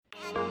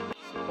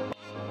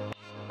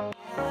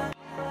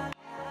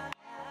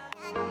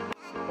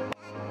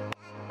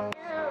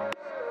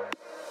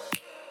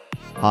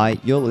Hi,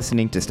 you're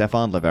listening to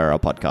Stefan Livera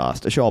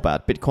podcast, a show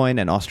about Bitcoin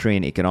and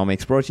Austrian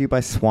economics brought to you by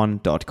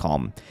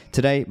swan.com.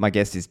 Today, my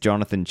guest is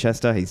Jonathan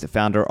Chester. He's the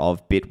founder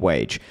of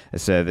Bitwage, a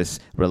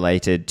service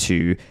related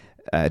to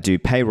do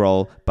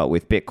payroll, but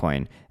with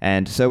Bitcoin.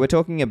 And so we're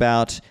talking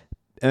about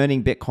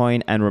earning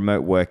Bitcoin and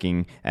remote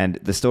working and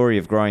the story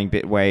of growing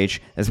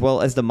Bitwage, as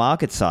well as the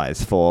market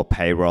size for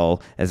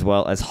payroll, as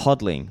well as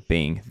hodling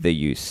being the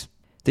use.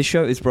 This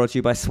show is brought to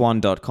you by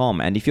swan.com,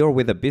 and if you're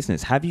with a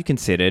business, have you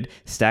considered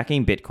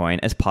stacking Bitcoin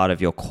as part of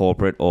your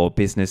corporate or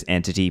business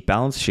entity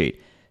balance sheet?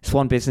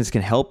 Swan Business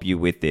can help you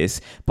with this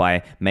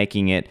by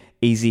making it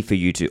easy for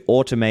you to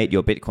automate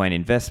your Bitcoin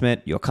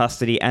investment, your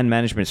custody and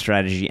management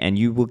strategy, and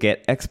you will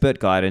get expert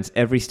guidance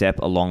every step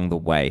along the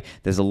way.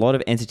 There's a lot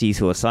of entities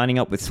who are signing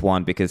up with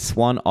Swan because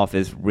Swan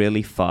offers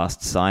really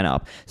fast sign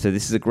up. So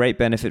this is a great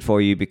benefit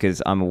for you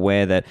because I'm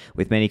aware that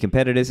with many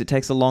competitors, it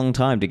takes a long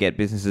time to get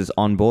businesses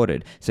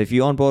onboarded. So if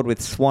you onboard with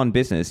Swan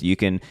Business, you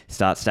can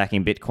start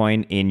stacking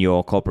Bitcoin in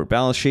your corporate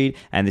balance sheet,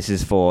 and this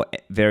is for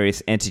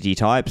various entity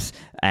types.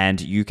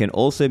 And you can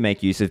also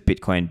make use of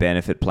Bitcoin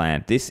Benefit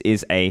Plan. This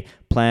is a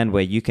plan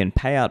where you can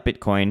pay out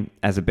Bitcoin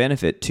as a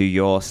benefit to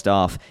your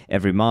staff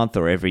every month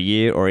or every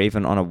year or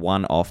even on a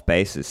one-off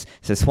basis.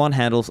 So Swan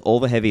handles all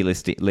the heavy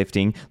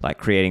lifting like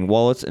creating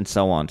wallets and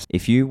so on.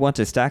 If you want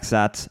to stack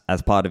sats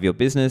as part of your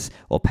business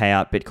or pay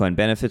out Bitcoin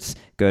benefits,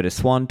 go to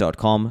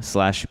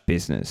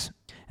swan.com/business.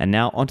 And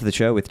now onto the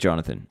show with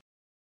Jonathan.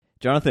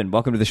 Jonathan,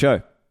 welcome to the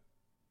show.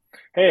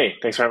 Hey,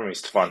 thanks for having me,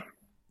 Stefan.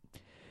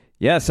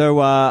 Yeah,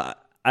 so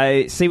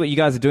I see what you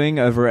guys are doing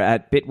over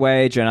at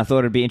Bitwage, and I thought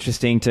it'd be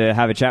interesting to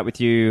have a chat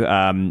with you.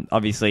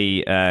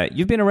 Obviously,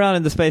 you've been around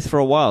in the space for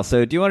a while,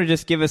 so do you want to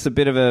just give us a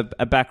bit of a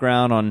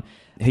background on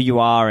who you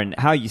are and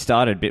how you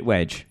started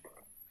Bitwage?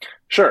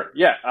 Sure,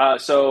 yeah.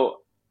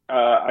 So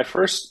I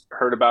first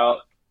heard about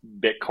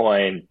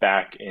Bitcoin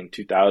back in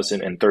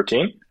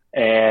 2013,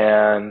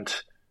 and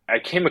I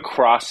came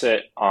across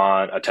it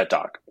on a TED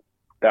Talk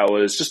that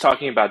was just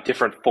talking about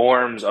different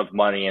forms of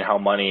money and how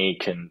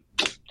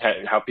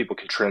people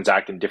can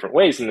transact in different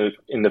ways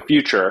in the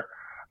future.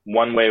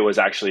 One way was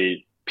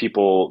actually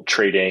people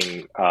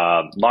trading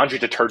laundry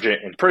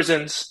detergent in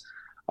prisons.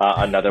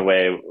 Another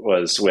way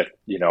was with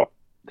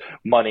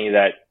money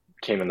that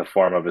came in the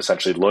form of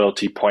essentially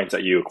loyalty points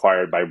that you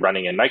acquired by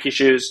running in Nike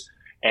shoes.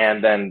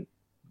 And then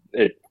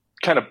it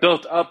kind of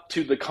built up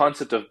to the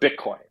concept of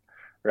Bitcoin,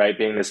 right?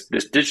 Being this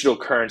digital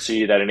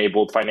currency that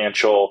enabled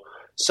financial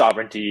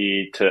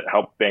sovereignty to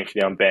help bank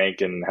the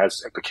unbanked and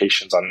has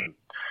implications on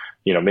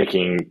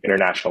making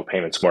international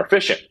payments more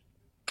efficient.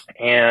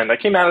 And I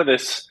came out of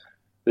this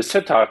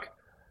TED Talk,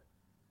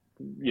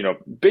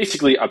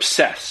 basically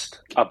obsessed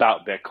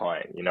about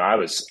Bitcoin. I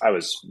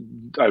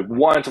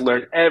wanted to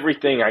learn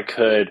everything I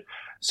could.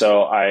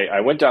 So I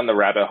went down the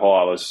rabbit hole.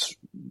 I was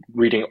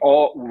reading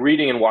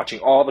and watching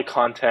all the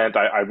content.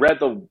 I read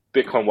the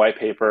Bitcoin white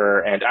paper,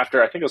 and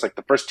after I think it was like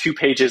the first 2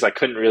 pages, I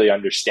couldn't really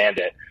understand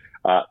it.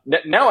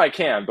 Now I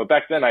can, but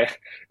back then it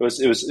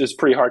was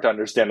pretty hard to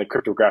understand the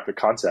cryptographic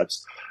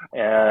concepts.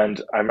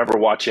 And I remember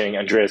watching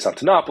Andreas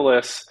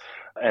Antonopoulos,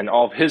 and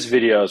all of his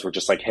videos were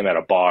just like him at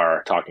a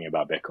bar talking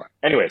about Bitcoin.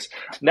 Anyways,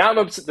 now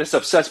I'm this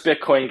obsessed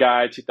Bitcoin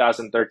guy,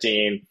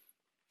 2013,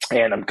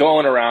 and I'm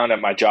going around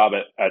at my job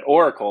at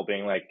Oracle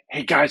being like,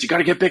 hey guys, you got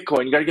to get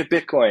Bitcoin. You got to get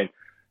Bitcoin.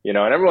 And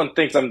everyone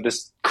thinks I'm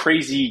this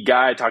crazy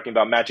guy talking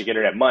about magic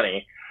internet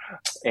money.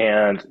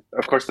 And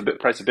of course, the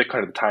price of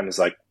Bitcoin at the time is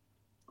like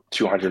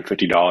 $250,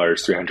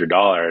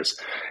 $300,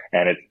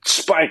 and it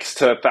spikes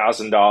to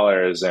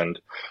 $1,000. And,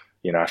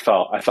 I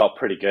felt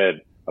pretty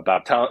good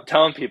about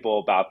telling people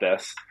about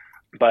this.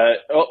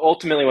 But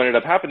ultimately what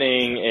ended up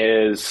happening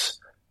is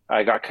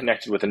I got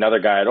connected with another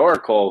guy at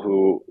Oracle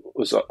who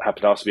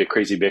happened to also be a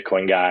crazy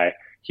Bitcoin guy.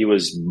 He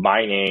was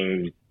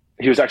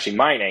actually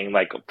mining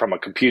like from a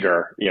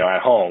computer,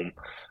 at home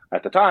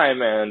at the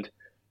time. And,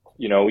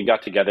 we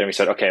got together and we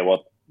said, okay,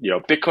 well,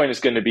 Bitcoin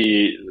is going to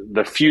be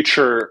the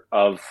future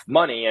of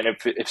money. And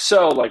if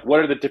so, like,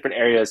 what are the different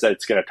areas that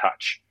it's going to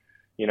touch?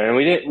 And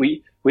we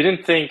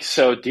didn't think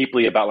so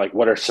deeply about like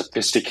what are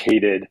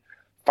sophisticated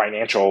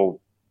financial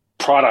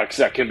products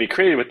that can be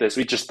created with this.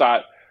 We just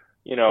thought,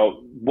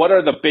 what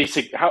are the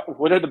basic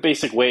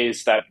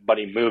ways that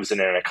money moves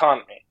in an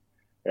economy,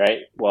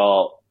 right?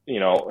 Well,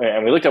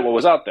 and we looked at what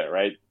was out there,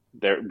 right?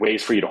 There are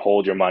ways for you to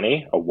hold your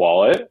money, a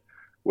wallet,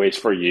 ways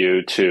for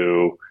you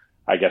to,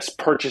 I guess,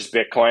 purchase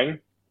Bitcoin,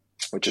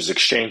 which is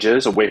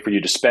exchanges, a way for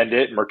you to spend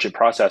it, merchant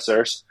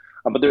processors.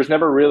 But there's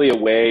never really a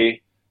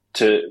way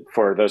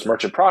for those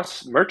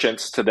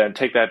merchants to then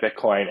take that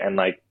Bitcoin and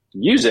like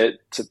use it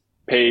to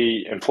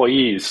pay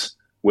employees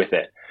with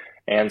it.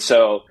 And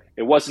so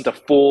it wasn't a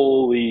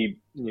full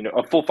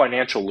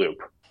financial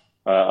loop,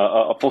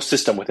 a full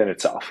system within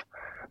itself.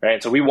 Right?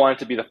 And so we wanted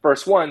to be the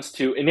first ones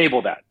to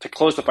enable that, to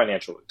close the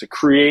financial loop, to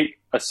create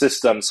a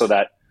system so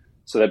that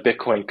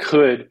Bitcoin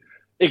could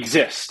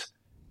exist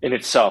in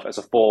itself as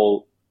a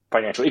full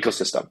financial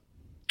ecosystem.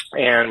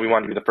 And we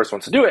wanted to be the first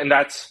ones to do it. And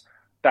that's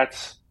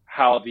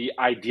how the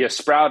idea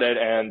sprouted.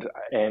 And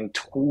in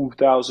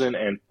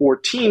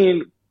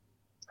 2014,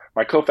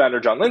 my co-founder,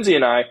 John Lindsay,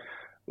 and I,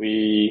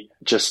 we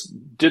just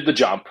did the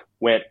jump,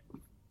 went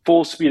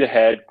full speed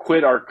ahead,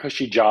 quit our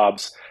cushy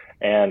jobs,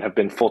 and have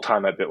been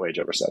full-time at Bitwage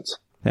ever since.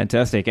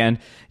 Fantastic. And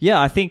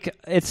yeah, I think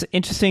it's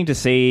interesting to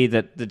see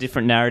that the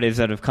different narratives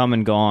that have come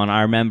and gone.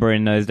 I remember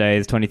in those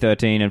days,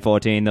 2013 and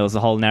 14, there was a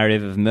whole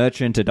narrative of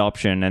merchant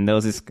adoption. And there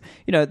was this,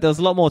 there was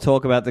a lot more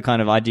talk about the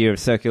kind of idea of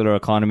circular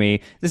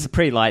economy. This is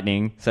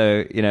pre-Lightning,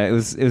 so, it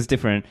was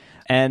different.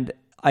 And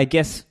I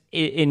guess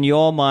in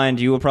your mind,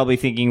 you were probably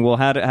thinking, well,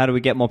 how do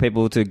we get more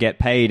people to get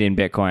paid in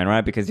Bitcoin,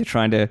 right? Because you're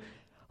trying to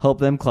help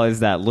them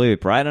close that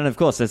loop, right? And of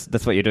course,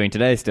 that's what you're doing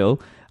today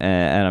still.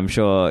 And I'm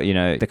sure,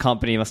 the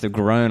company must have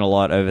grown a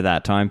lot over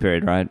that time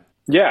period, right?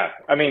 Yeah.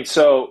 I mean,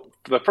 so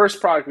the first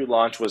product we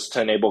launched was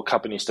to enable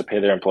companies to pay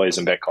their employees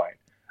in Bitcoin.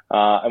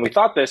 And we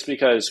thought this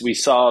because we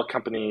saw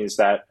companies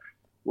that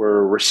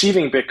were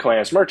receiving Bitcoin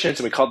as merchants,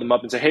 and we called them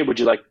up and said, hey, would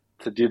you like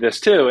to do this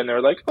too? And they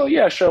were like, oh,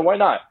 yeah, sure, why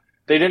not?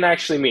 They didn't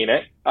actually mean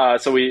it.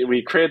 So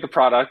we created the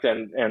product,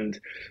 and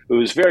it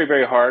was very,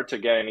 very hard to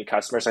get any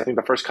customers. I think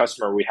the first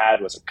customer we had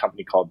was a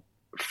company called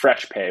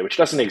FreshPay, which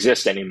doesn't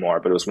exist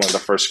anymore, but it was one of the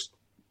first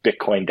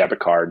Bitcoin debit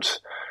cards.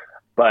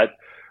 But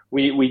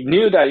we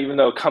knew that even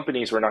though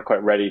companies were not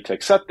quite ready to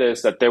accept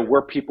this, that there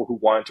were people who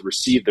wanted to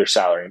receive their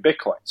salary in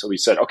Bitcoin. So we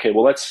said, okay,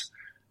 well, let's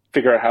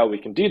figure out how we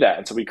can do that.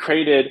 And so we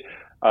created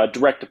a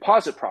direct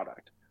deposit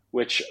product,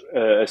 which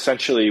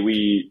essentially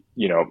we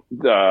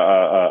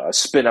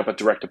spin up a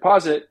direct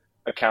deposit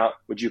account,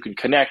 which you can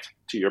connect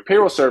to your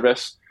payroll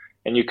service,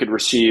 and you could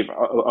receive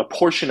a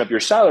portion of your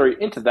salary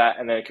into that,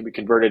 and then it can be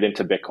converted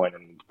into Bitcoin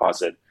and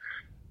deposit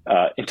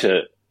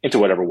into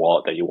whatever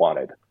wallet that you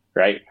wanted,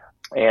 right?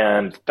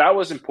 And that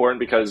was important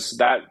because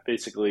that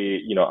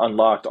basically,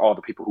 unlocked all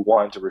the people who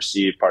wanted to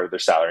receive part of their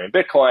salary in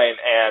Bitcoin,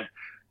 and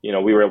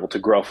we were able to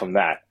grow from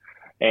that.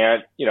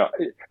 And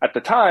at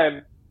the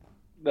time,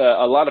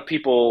 a lot of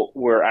people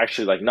were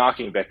actually like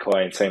knocking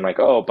Bitcoin, saying like,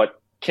 "Oh, but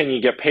can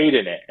you get paid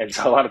in it?" And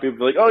so a lot of people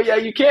were like, "Oh yeah,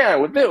 you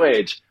can with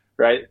Bitwage,"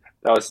 right?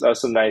 That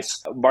was some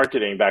nice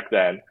marketing back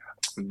then.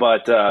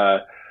 But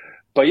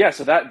yeah,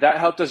 so that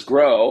helped us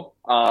grow.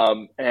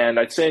 And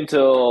I'd say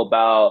until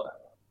about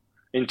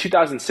in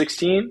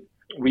 2016,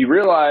 we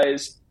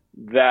realized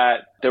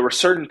that there were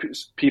certain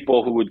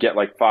people who would get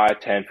like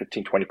 5, 10,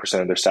 15,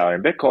 20% of their salary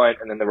in Bitcoin.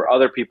 And then there were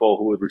other people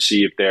who would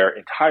receive their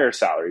entire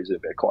salaries in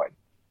Bitcoin.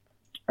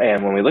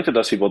 And when we looked at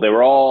those people, they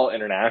were all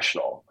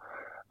international.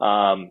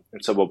 And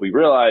so what we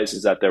realized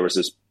is that there was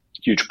this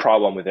huge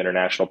problem with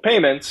international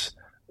payments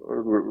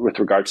with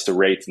regards to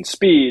rates and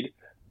speed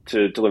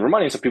to deliver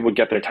money. So people would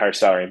get their entire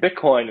salary in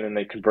Bitcoin, and then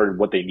they converted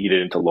what they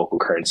needed into local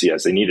currency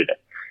as they needed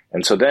it.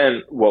 And so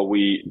then what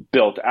we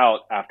built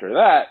out after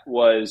that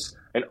was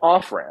an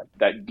off-ramp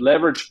that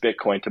leveraged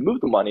Bitcoin to move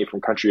the money from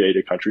country A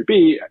to country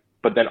B,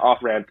 but then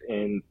off-ramped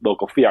in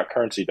local fiat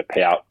currency to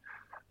pay out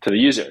to the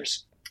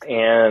users.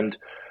 And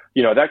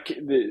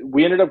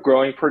we ended up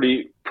growing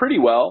pretty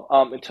well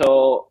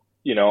until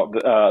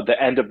the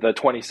end of the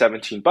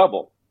 2017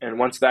 bubble. And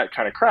once that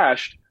kind of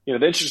crashed, the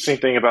interesting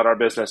thing about our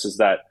business is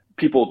that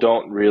people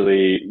don't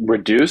really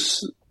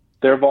reduce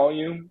their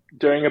volume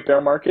during a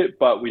bear market,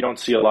 but we don't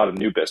see a lot of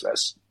new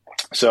business.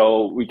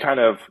 So we kind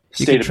of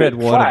stayed a bit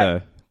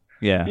flat.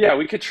 Yeah,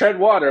 we could tread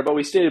water, but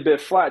we stayed a bit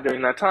flat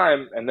during that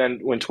time. And then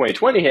when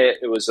 2020 hit,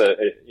 it was a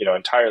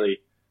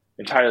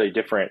entirely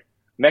different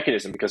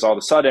mechanism, because all of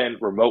a sudden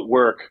remote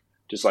work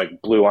just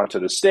like blew onto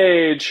the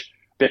stage.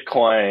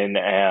 Bitcoin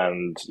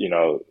and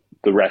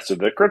the rest of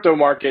the crypto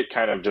market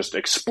kind of just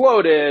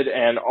exploded,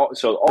 and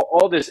so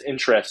all this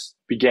interest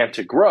began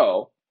to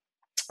grow.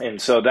 And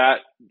so that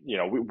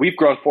we've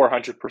grown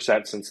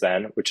 400% since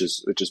then, which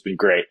has been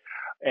great,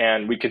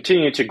 and we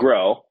continue to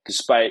grow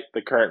despite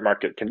the current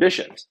market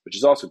conditions, which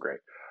is also great.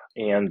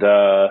 And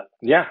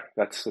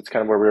that's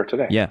kind of where we are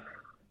today. Yeah.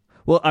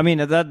 Well, I mean,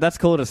 that's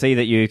cool to see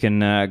that you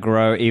can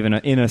grow even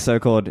in a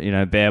so-called,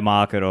 bear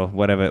market or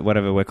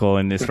whatever we're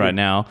calling this right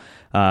now.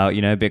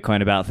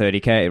 Bitcoin about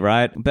 30K,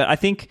 right? But I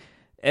think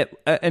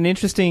an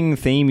interesting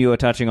theme you were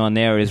touching on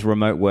there is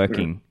remote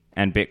working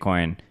and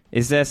Bitcoin.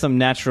 Is there some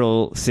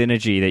natural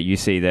synergy that you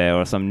see there,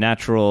 or some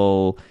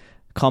natural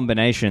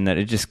combination that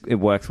it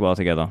works well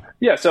together?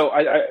 Yeah. So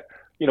I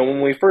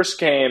when we first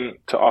came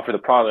to offer the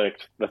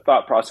product, the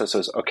thought process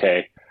was,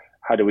 okay,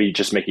 how do we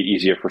just make it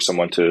easier for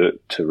someone to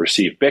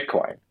receive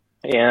Bitcoin?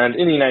 And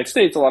in the United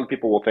States, a lot of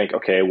people will think,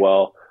 okay,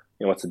 well,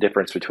 what's the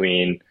difference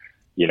between,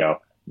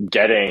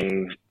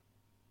 getting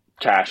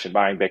cash and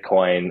buying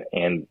Bitcoin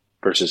and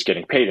versus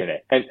getting paid in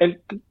it? And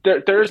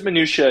there is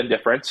minutia and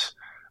difference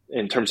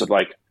in terms of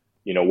like,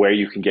 where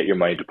you can get your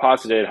money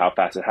deposited, how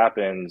fast it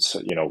happens,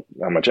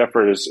 how much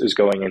effort is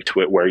going into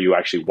it, where you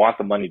actually want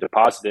the money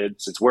deposited.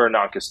 Since we're a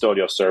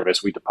non-custodial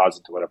service, we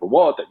deposit to whatever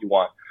wallet that you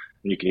want,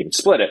 and you can even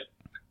split it.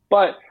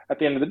 But at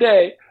the end of the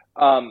day,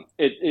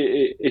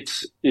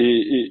 it's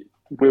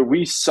where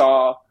we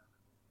saw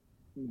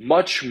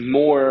much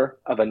more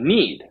of a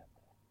need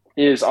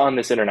is on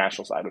this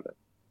international side of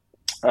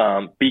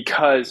it.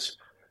 Because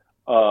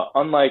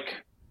unlike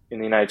in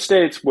the United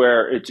States,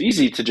 where it's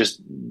easy to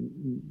just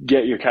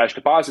get your cash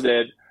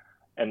deposited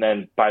and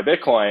then buy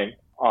Bitcoin,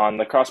 on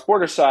the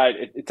cross-border side,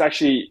 it's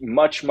actually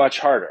much, much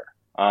harder.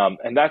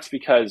 And that's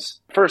because,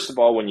 first of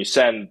all, when you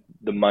send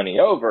the money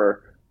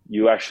over,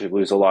 you actually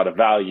lose a lot of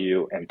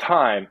value and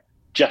time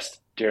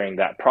just during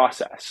that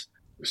process.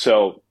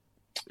 So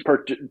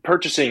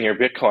purchasing your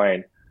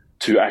Bitcoin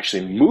to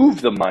actually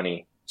move the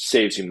money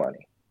saves you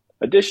money.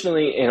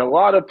 Additionally, in a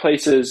lot of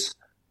places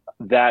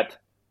that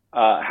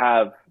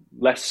have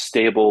less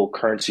stable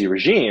currency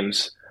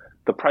regimes,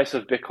 the price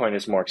of Bitcoin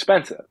is more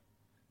expensive.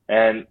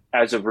 And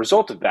as a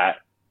result of that,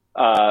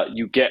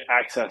 you get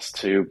access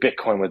to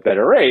Bitcoin with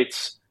better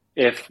rates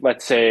if,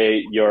 let's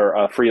say, you're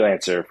a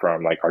freelancer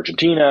from like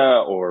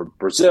Argentina or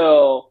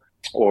Brazil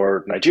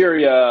or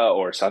Nigeria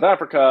or South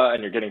Africa,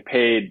 and you're getting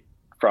paid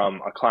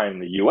from a client in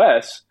the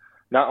US.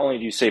 Not only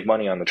do you save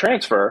money on the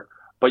transfer,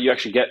 but you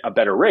actually get a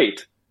better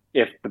rate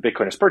if the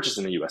Bitcoin is purchased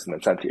in the US and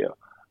then sent to you,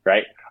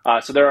 right?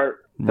 So there are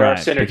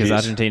synergies. Because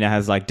Argentina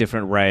has like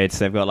different rates.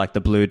 They've got like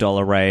the blue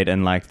dollar rate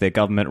and like the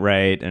government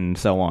rate and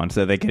so on.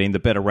 So they're getting the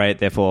better rate,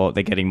 therefore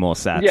they're getting more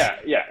sats.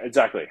 Yeah,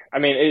 exactly. I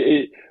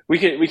mean, we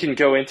can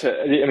go into.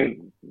 I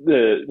mean,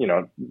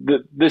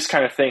 this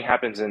kind of thing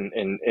happens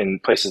in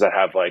places that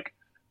have like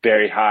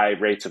very high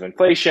rates of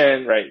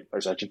inflation, right?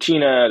 There's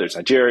Argentina, there's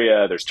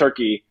Nigeria, there's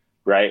Turkey,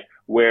 right?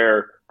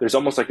 Where there's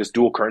almost like this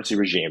dual currency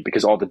regime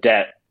because all the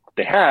debt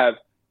they have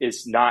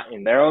is not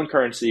in their own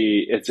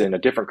currency, it's in a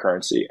different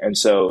currency. And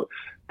so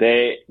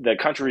the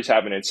countries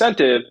have an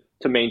incentive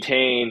to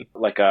maintain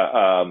like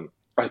a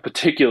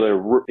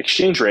particular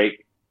exchange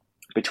rate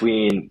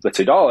between, let's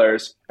say,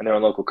 dollars and their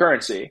own local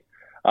currency,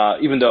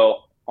 even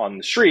though on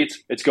the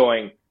streets it's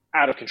going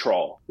out of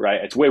control,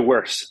 right? It's way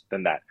worse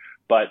than that.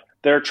 But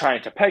they're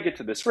trying to peg it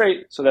to this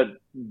rate so that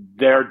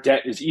their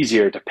debt is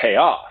easier to pay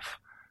off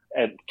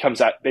and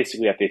comes out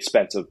basically at the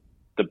expense of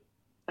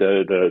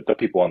the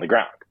people on the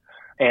ground.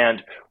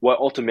 And what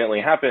ultimately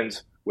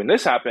happens when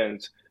this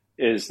happens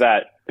is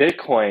that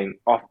Bitcoin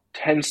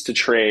tends to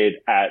trade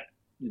at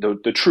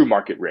the true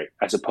market rate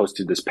as opposed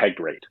to this pegged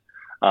rate.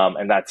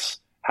 And that's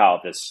how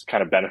this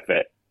kind of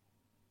benefit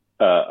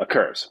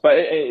occurs. But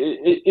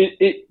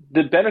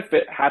the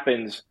benefit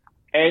happens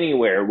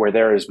anywhere where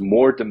there is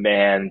more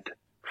demand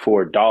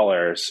for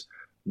dollars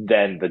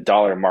than the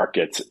dollar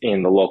markets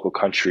in the local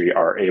country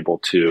are able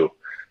to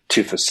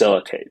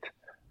facilitate,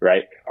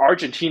 right?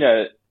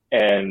 Argentina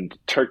and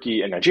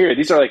Turkey and Nigeria,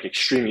 these are like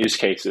extreme use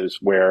cases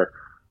where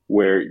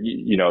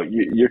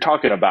you're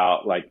talking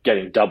about like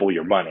getting double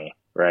your money,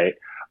 right?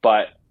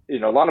 But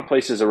in a lot of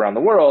places around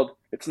the world,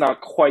 it's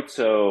not quite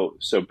so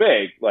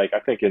big. Like I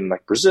think in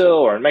like Brazil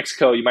or in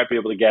Mexico, you might be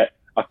able to get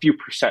a few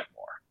percent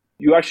more.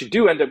 You actually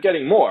do end up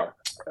getting more.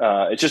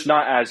 It's just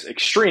not as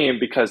extreme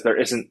because there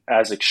isn't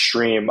as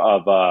extreme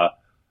of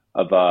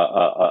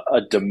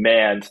a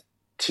demand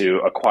to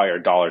acquire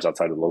dollars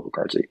outside of the local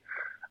currency.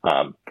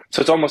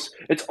 So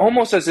it's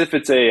almost as if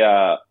it's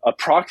a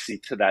proxy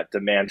to that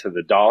demand to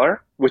the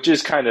dollar, which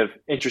is kind of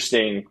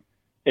interesting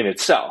in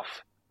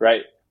itself,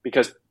 right?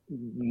 Because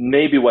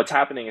maybe what's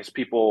happening is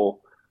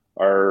people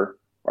are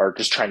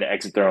just trying to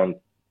exit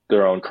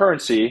their own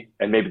currency,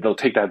 and maybe they'll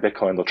take that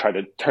Bitcoin, they'll try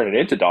to turn it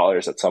into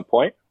dollars at some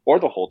point, or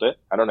they'll hold it.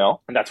 I don't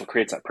know, and that's what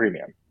creates that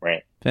premium,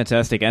 right?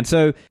 Fantastic. And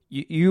so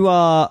you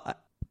are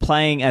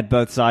playing at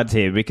both sides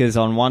here, because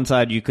on one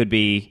side you could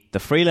be the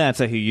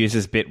freelancer who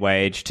uses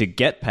Bitwage to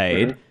get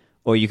paid,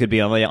 or you could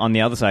be on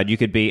the other side, you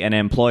could be an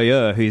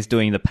employer who's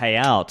doing the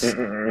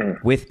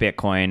payouts with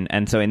Bitcoin.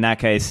 And so in that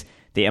case,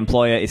 the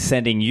employer is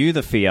sending you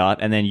the fiat,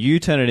 and then you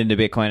turn it into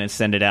Bitcoin and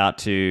send it out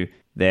to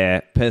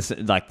their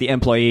person, like the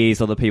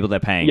employees or the people they're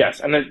paying. Yes,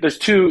 and there's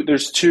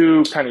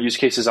two kind of use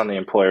cases on the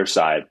employer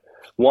side.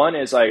 One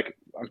is like,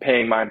 I'm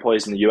paying my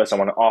employees in the US, I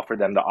want to offer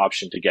them the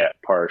option to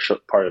get part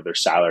of their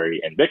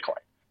salary in Bitcoin.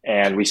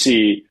 And we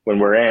see when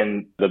we're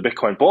in the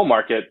Bitcoin bull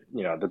market,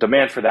 the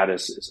demand for that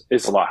is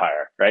a lot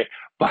higher, right?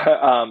 But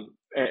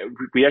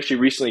we actually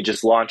recently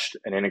just launched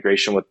an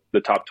integration with the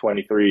top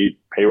 23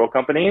 payroll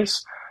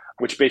companies,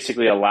 which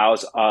basically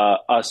allows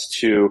us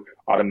to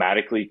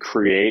automatically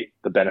create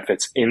the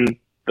benefits in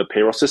the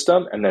payroll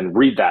system and then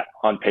read that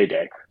on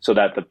payday, so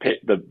that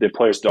the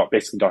employers don't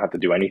have to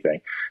do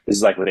anything. This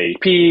is like with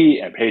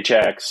ADP and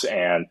Paychex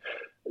and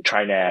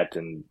TriNet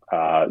and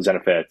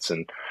Zenefits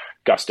and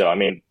Gusto. I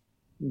mean,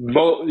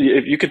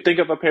 if you could think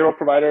of a payroll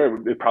provider,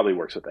 it probably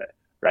works with it,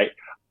 right?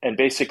 And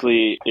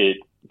basically, it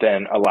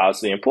then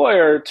allows the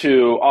employer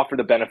to offer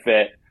the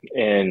benefit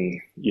in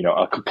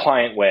a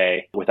compliant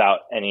way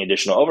without any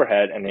additional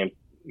overhead, and the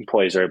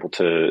employees are able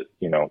to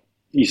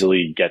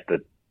easily get the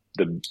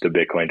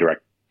Bitcoin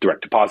direct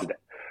deposited.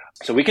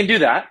 So we can do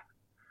that,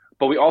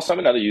 but we also have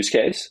another use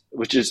case,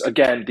 which is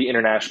again the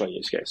international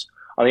use case.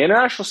 On the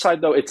international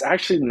side, though, it's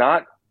actually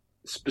not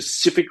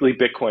specifically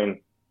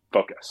Bitcoin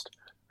focused,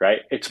 right?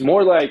 It's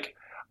more like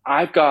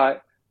I've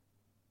got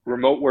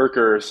remote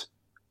workers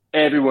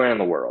everywhere in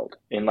the world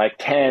in like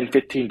 10,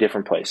 15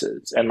 different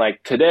places. And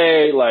like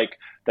today, like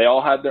they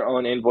all have their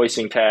own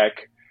invoicing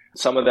tech.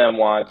 Some of them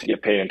want to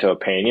get paid into a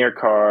Payoneer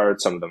card.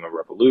 Some of them a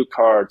Revolut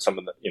card. Some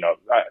of them,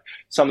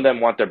 some of them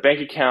want their bank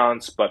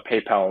accounts, but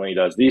PayPal only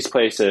does these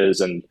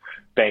places, and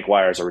bank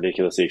wires are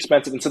ridiculously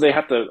expensive. And so they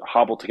have to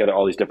hobble together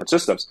all these different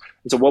systems.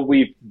 And so what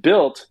we've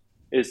built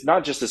is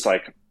not just this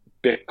like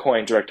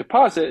Bitcoin direct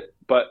deposit,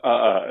 but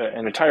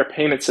an entire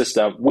payment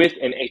system with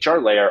an HR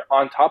layer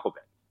on top of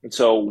it. And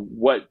so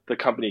what the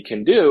company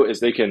can do is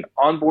they can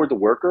onboard the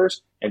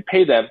workers and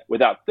pay them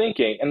without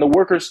thinking, and the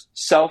workers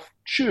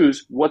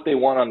self-choose what they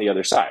want on the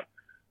other side.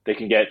 They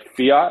can get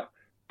fiat,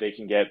 they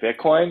can get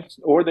Bitcoin,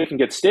 or they can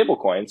get stable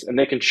coins, and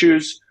they can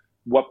choose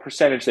what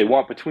percentage they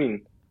want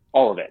between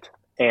all of it.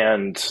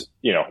 And,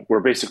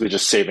 we're basically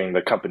just saving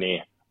the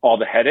company all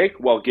the headache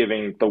while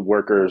giving the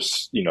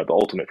workers, the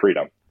ultimate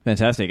freedom.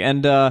 Fantastic.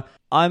 And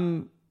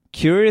I'm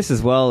curious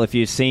as well if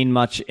you've seen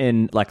much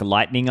in like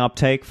Lightning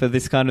uptake for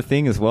this kind of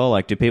thing as well.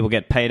 Like, do people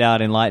get paid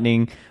out in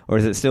Lightning, or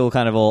is it still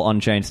kind of all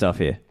on-chain stuff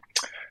here?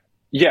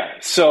 Yeah,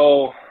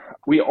 so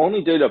we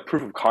only did a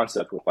proof of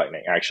concept with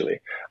Lightning,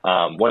 actually.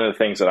 One of the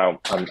things that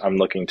I'm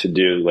looking to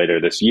do later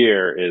this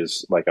year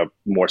is like a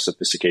more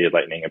sophisticated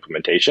Lightning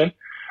implementation.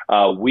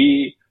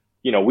 We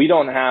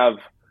don't have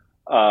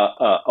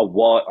a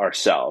wallet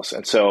ourselves,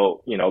 and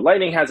so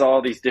Lightning has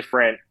all these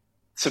different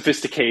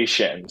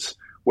sophistications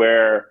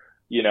where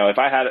if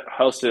I had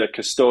hosted a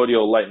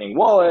custodial Lightning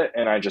wallet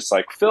and I just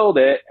like filled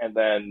it, and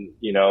then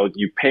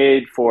you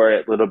paid for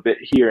it a little bit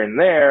here and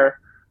there,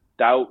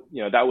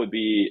 that would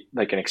be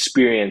like an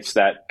experience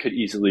that could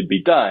easily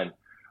be done.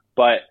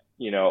 But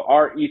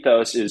our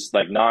ethos is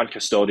like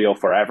non-custodial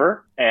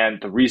forever,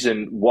 and the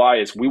reason why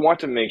is we want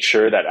to make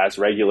sure that as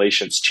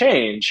regulations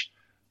change,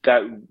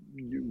 that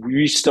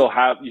you still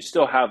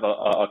have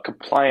a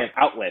compliant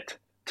outlet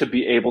to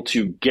be able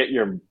to get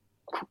your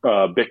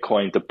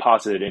Bitcoin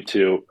deposited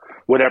into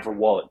whatever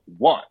wallet you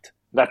want.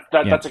 That's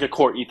like a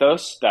core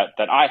ethos that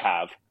I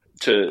have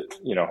to,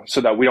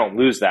 so that we don't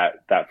lose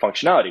that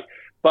functionality.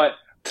 But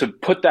to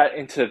put that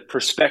into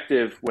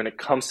perspective when it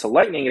comes to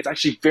Lightning, it's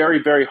actually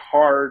very, very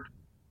hard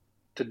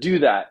to do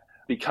that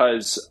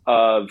because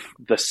of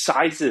the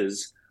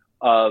sizes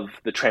of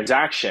the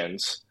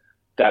transactions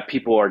that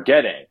people are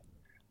getting,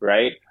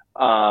 right?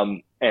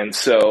 And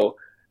so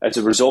as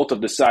a result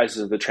of the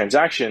sizes of the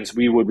transactions,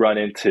 we would run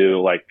into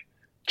like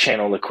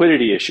channel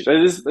liquidity issues.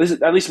 This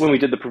is, at least when we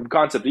did the proof of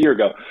concept a year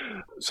ago.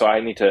 So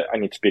I need to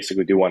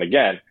basically do one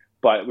again.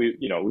 But we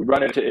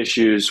run into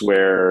issues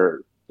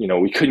where,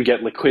 we couldn't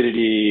get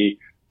liquidity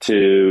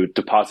to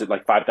deposit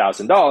like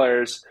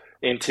 $5,000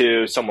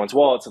 into someone's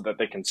wallet so that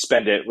they can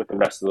spend it with the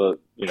rest of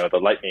the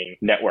Lightning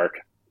network.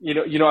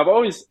 I've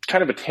always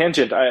kind of a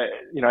tangent.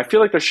 I feel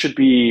like there should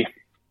be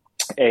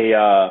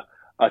a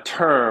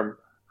term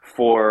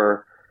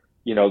for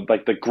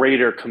like the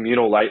greater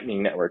communal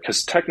Lightning network,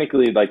 because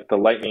technically like the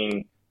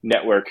Lightning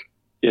network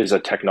is a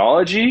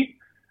technology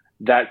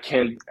that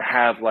can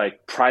have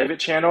like private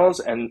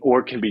channels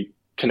or can be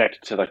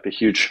connected to like the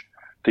huge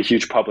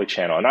public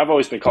channel. And I've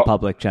always been called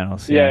public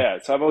channels. Yeah.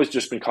 So I've always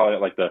just been calling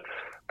it like the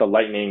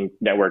Lightning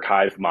network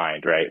hive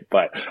mind, right?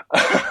 But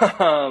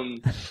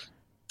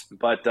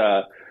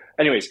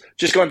anyways,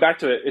 just going back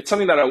to it, it's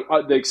something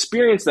that the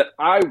experience that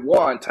I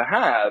want to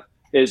have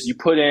is you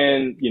put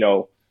in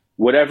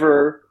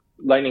whatever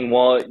Lightning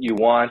wallet you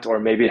want, or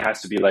maybe it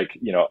has to be like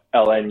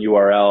LN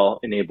URL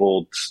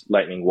enabled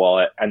Lightning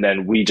wallet, and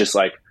then we just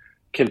like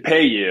can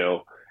pay you,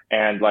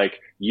 and like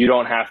you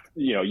don't have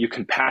you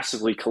can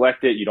passively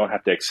collect it, you don't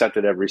have to accept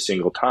it every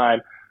single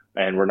time,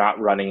 and we're not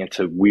running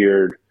into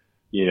weird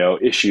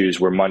issues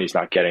where money's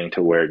not getting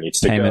to where it needs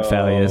to go. Payment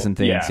failures and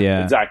things.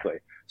 Yeah, exactly.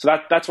 So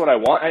that's what I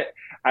want.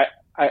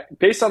 I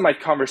based on my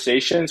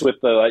conversations with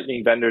the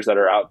Lightning vendors that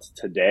are out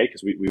today,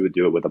 because we would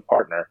do it with a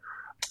partner,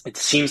 it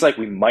seems like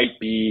we might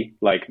be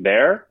like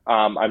there.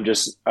 I'm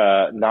just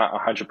not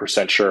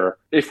 100% sure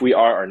if we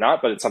are or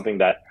not, but it's something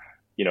that,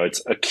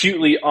 it's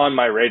acutely on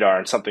my radar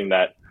and something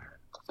that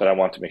I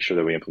want to make sure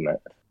that we implement.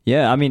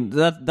 Yeah, I mean,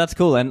 that's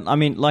cool. And I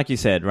mean, like you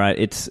said, right,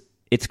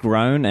 it's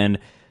grown, and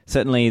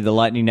certainly the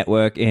Lightning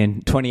Network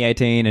in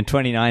 2018 and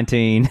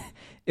 2019,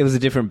 it was a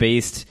different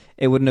beast.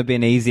 It wouldn't have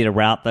been easy to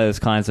route those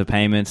kinds of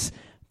payments,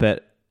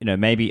 but,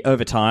 maybe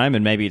over time,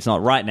 and maybe it's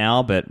not right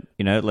now, but,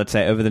 let's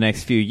say over the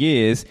next few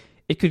years,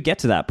 it could get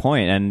to that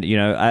point. And,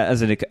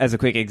 as a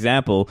quick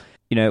example,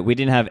 we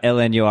didn't have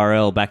LN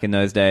URL back in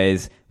those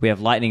days. We have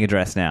Lightning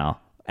address now.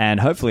 And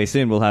hopefully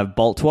soon we'll have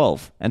Bolt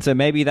 12. And so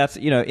maybe that's,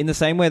 in the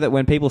same way that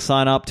when people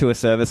sign up to a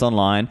service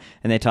online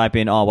and they type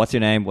in, what's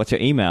your name, what's your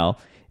email,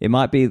 it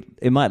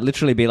might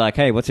literally be like,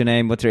 hey, what's your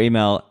name, what's your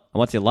email, and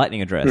what's your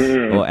Lightning address,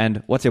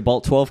 and what's your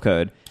Bolt 12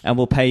 code, and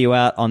we'll pay you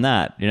out on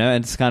that,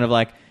 and it's kind of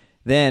like,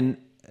 then,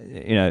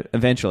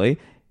 eventually,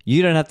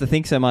 you don't have to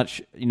think so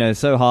much,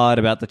 so hard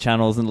about the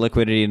channels and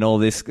liquidity and all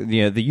this,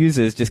 the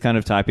users just kind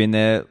of type in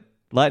their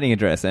Lightning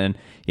address, and,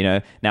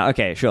 now,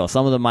 okay, sure,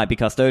 some of them might be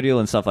custodial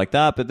and stuff like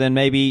that, but then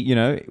maybe,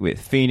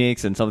 with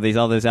Phoenix and some of these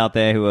others out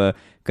there who are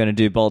going to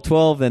do Bolt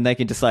 12, then they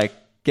can just like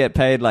get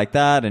paid like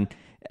that,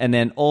 and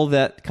then all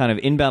that kind of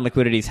inbound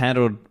liquidity is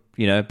handled,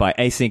 by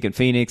Async and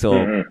Phoenix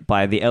or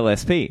by the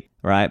LSP.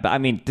 right? But I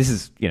mean, this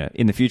is,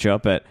 in the future,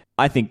 but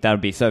I think that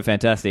would be so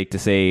fantastic to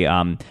see.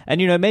 And,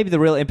 maybe the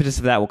real impetus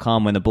of that will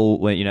come when the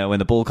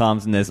bull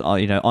comes and there's,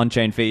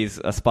 on-chain fees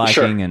are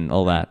spiking and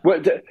all that.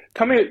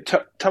 Tell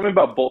me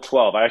about Bolt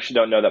 12. I actually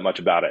don't know that much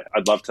about it.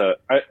 I'd love to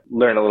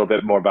learn a little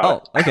bit more about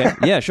it. Oh, okay.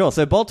 Yeah, sure.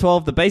 So Bolt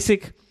 12,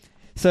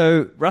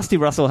 so Rusty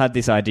Russell had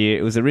this idea.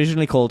 It was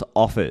originally called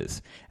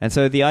offers. And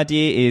so the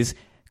idea is,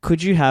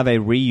 could you have a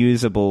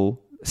reusable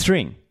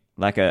string?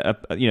 Like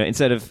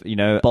instead of,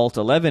 Bolt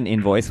 11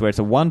 invoice where it's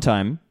a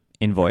one-time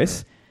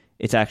invoice,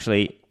 it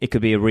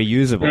could be a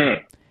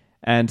reusable.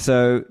 And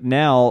so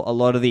now a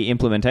lot of the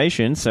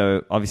implementation,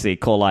 so obviously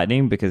Core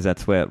Lightning, because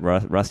that's where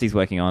Rusty's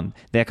working on,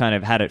 they kind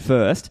of had it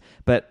first,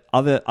 but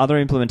other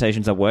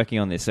implementations are working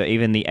on this. So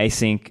even the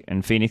Async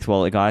and Phoenix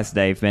wallet guys,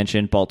 they've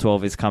mentioned Bolt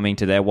 12 is coming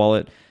to their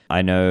wallet.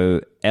 I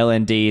know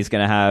LND is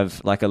going to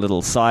have like a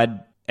little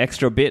side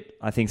extra bit.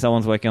 I think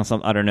someone's working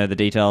on I don't know the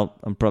detail.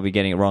 I'm probably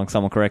getting it wrong.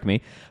 Someone correct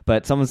me.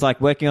 But someone's like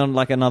working on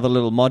like another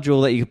little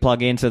module that you could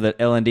plug in so that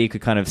LND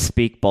could kind of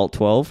speak Bolt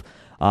 12.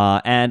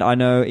 And I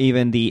know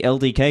even the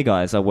LDK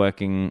guys are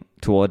working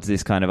towards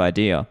this kind of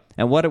idea.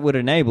 And what it would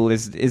enable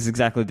is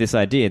exactly this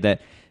idea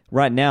that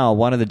right now,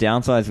 one of the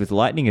downsides with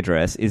Lightning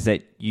Address is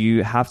that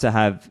you have to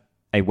have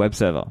a web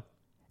server.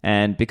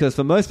 And because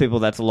for most people,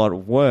 that's a lot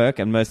of work.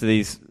 And most of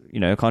these,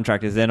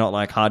 contractors, they're not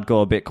like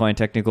hardcore Bitcoin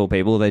technical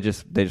people. They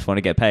just want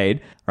to get paid,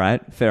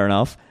 right? Fair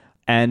enough.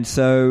 And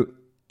so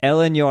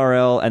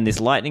LNURL and this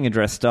Lightning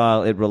Address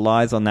style, it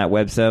relies on that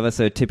web server.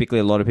 So typically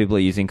a lot of people are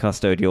using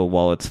custodial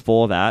wallets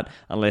for that,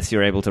 unless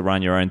you're able to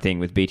run your own thing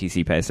with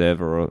BTC Pay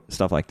Server or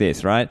stuff like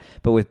this, right?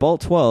 But with Bolt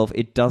 12,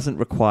 it doesn't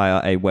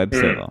require a web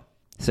server.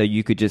 So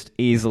you could just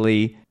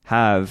easily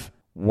have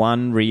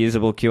one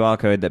reusable QR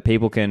code that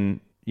people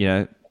can,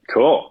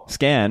 cool,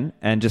 scan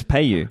and just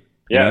pay you.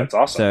 Yeah, that's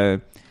awesome.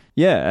 So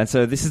yeah, and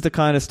so this is the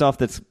kind of stuff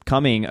that's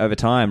coming over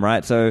time,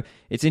 right? So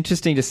it's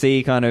interesting to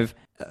see kind of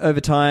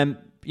over time,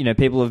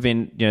 people have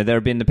been, there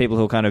have been the people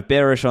who are kind of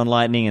bearish on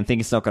Lightning and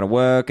think it's not going to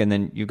work. And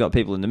then you've got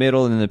people in the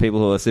middle and then the people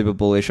who are super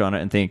bullish on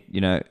it and think,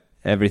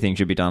 everything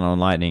should be done on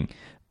Lightning.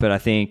 But I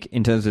think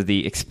in terms of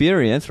the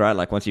experience, right,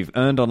 like once you've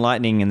earned on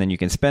Lightning and then you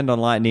can spend on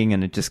Lightning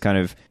and it just kind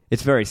of,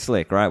 it's very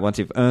slick, right? Once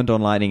you've earned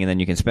on Lightning and then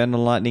you can spend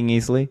on Lightning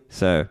easily.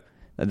 So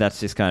that's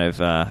just kind of,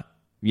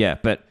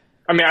 but.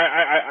 I mean,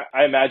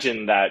 I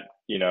imagine that,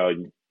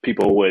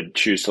 people would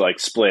choose to like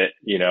split,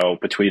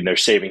 between their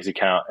savings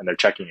account and their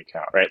checking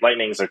account, right?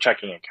 Lightning's their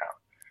checking account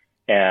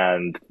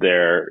and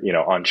their,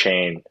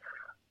 on-chain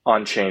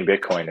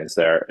Bitcoin is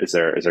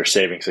their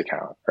savings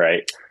account,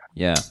 right?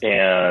 Yeah.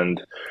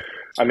 And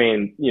I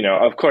mean,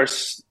 of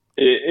course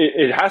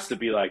it has to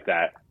be like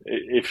that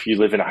if you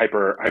live in a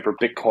hyper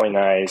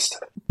Bitcoinized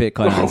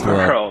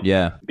world.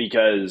 Yeah.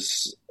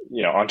 Because,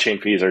 on-chain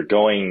fees are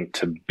going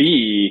to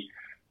be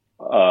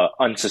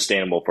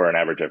unsustainable for an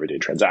average everyday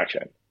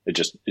transaction.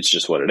 It's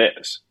just what it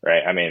is,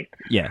 right? I mean,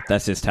 yeah,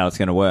 that's just how it's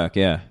going to work.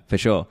 Yeah, for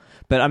sure.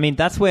 But I mean,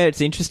 that's where it's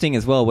interesting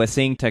as well. We're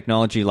seeing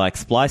technology like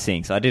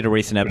splicing. So I did a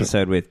recent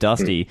episode with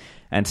Dusty,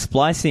 and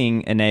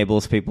splicing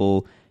enables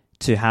people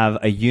to have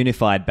a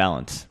unified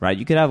balance, right?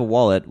 You could have a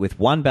wallet with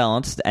one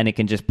balance and it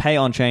can just pay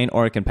on-chain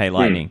or it can pay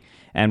Lightning.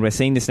 And we're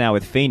seeing this now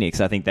with Phoenix.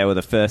 I think they were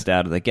the first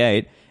out of the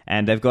gate,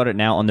 and they've got it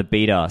now on the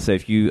beta. So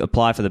if you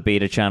apply for the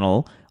beta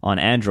channel on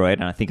Android,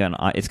 and I think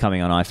it's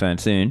coming on iPhone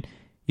soon,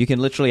 you can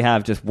literally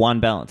have just one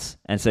balance.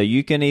 And so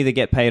you can either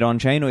get paid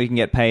on-chain or you can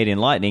get paid in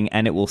Lightning,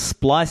 and it will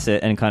splice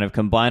it and kind of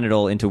combine it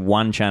all into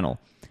one channel.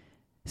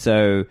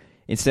 So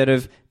instead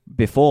of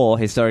before,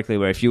 historically,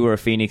 where if you were a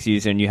Phoenix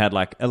user and you had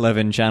like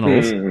 11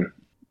 channels,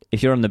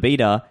 if you're on the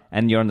beta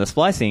and you're on the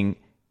splicing,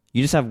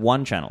 you just have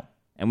one channel.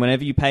 And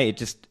whenever you pay, it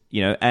just,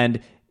 and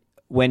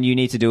when you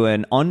need to do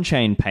an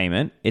on-chain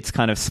payment, it's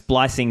kind of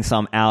splicing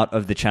some out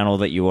of the channel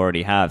that you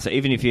already have. So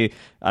even if you,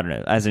 I don't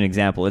know, as an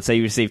example, let's say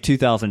you receive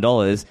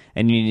 $2,000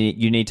 and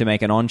you need to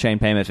make an on-chain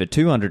payment for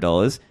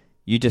 $200,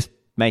 you just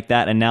make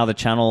that, and now the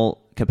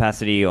channel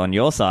capacity on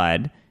your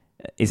side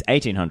is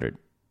 1,800,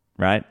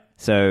 right?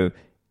 So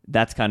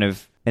that's kind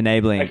of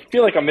enabling. I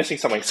feel like I'm missing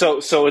something. So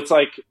it's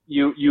like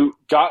you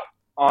got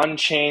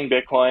on-chain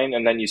Bitcoin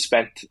and then you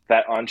spent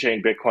that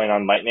on-chain Bitcoin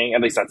on Lightning.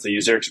 At least that's the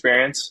user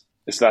experience.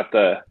 Is that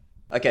the...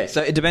 Okay,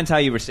 so it depends how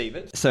you receive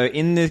it. So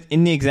in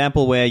the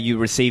example where you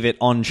receive it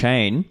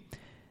on-chain,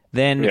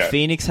 then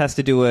Phoenix has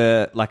to do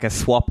a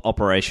swap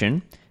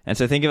operation. And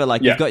so think of it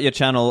like you've got your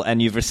channel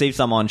and you've received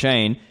some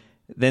on-chain.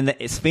 Then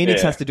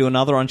Phoenix has to do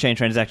another on-chain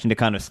transaction to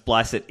kind of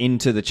splice it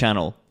into the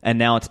channel. And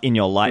now it's in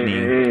your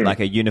Lightning,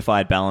 like a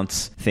unified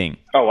balance thing.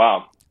 Oh,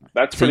 wow.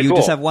 That's pretty cool. So you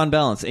just have one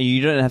balance, and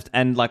you don't have to,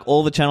 and like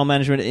all the channel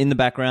management in the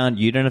background,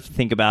 you don't have to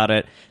think about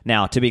it.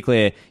 Now, to be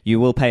clear, you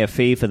will pay a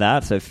fee for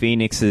that. So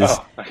Phoenix's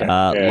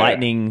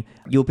Lightning,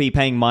 you'll be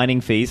paying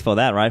mining fees for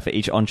that, right? For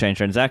each on-chain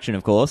transaction,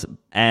 of course.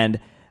 And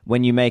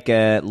when you make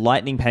a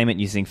Lightning payment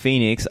using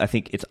Phoenix, I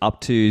think it's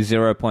up to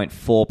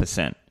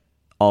 0.4%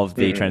 of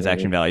the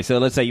transaction value. So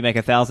let's say you make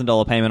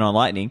 $1,000 payment on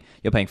Lightning,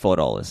 you're paying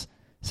 $4.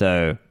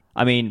 So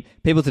I mean,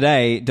 people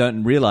today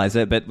don't realize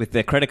it, but with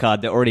their credit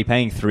card, they're already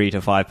paying 3 to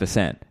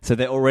 5%. So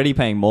they're already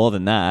paying more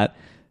than that.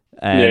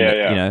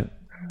 And,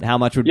 how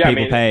much would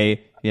people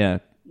pay? Yeah.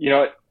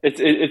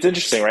 It's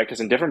interesting, right? Because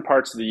in different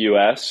parts of the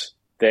U.S.,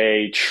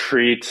 they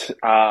treat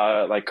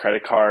like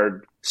credit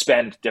card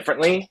spend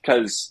differently.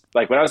 Because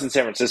like when I was in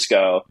San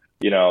Francisco,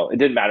 it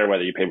didn't matter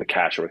whether you paid with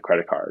cash or with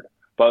credit card.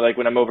 But like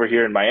when I'm over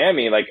here in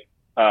Miami, like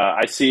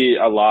I see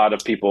a lot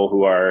of people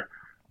who are,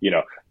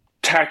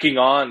 tacking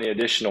on the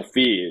additional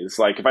fees.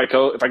 Like if I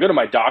go to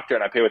my doctor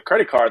and I pay with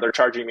credit card, they're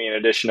charging me an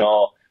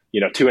additional,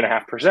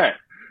 2.5%,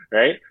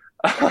 right?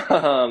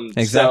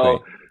 Exactly.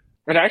 So,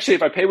 and actually,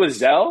 if I pay with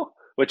Zelle,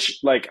 which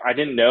like I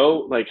didn't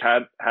know like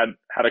had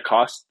a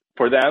cost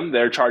for them,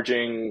 they're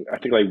charging I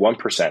think like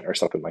 1% or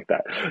something like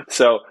that.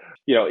 So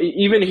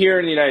even here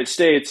in the United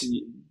States,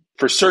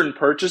 for certain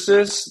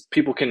purchases,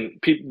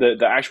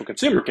 the actual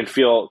consumer can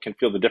feel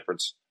the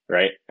difference,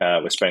 right?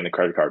 With spending the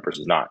credit card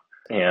versus not,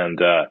 and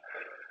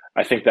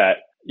I think that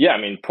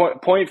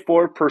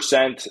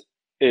 0.4%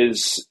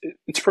 it's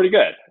pretty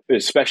good,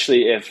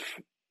 especially if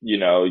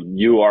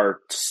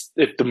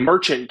if the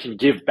merchant can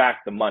give back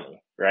the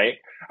money, right?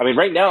 I mean,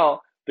 right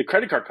now the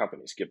credit card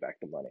companies give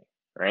back the money,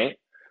 right?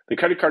 The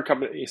credit card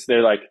companies,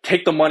 they're like,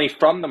 take the money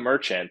from the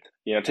merchant,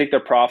 take their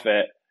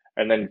profit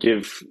and then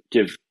give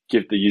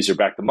the user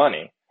back the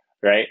money,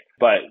 right?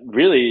 But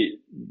really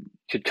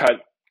could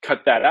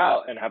cut that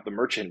out and have the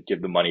merchant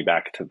give the money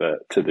back to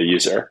the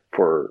user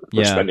for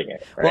spending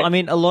it, right? Well, I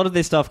mean, a lot of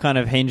this stuff kind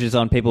of hinges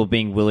on people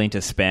being willing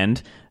to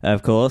spend,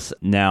 of course.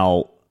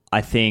 Now,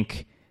 I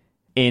think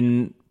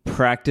in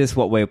practice,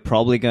 what we're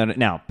probably going to...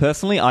 Now,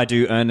 personally, I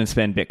do earn and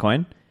spend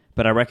Bitcoin,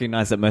 but I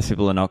recognize that most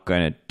people are not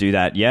going to do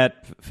that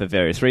yet for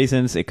various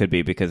reasons. It could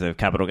be because of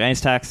capital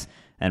gains tax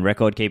and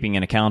record keeping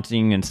and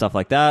accounting and stuff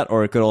like that,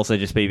 or it could also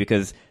just be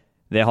because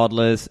they're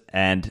hodlers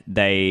and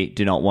they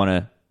do not want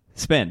to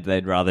spend.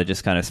 They'd rather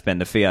just kind of spend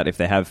the fiat if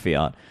they have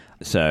fiat.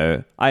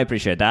 So I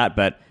appreciate that,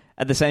 but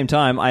at the same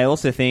time, I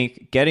also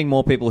think getting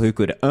more people who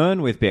could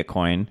earn with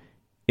Bitcoin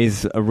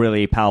is a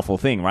really powerful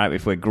thing, right?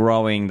 If we're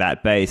growing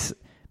that base,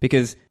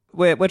 because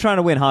we're trying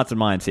to win hearts and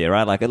minds here,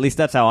 right? Like, at least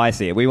that's how I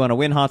see it. We want to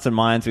win hearts and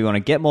minds. We want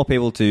to get more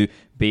people to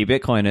be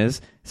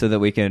Bitcoiners so that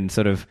we can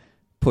sort of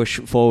push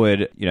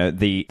forward,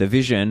 the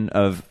vision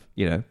of,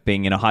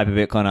 being in a hyper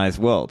Bitcoinized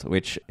world,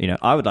 which,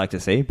 I would like to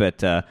see,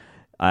 but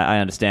I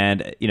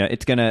understand,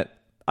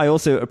 I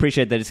also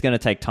appreciate that it's going to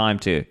take time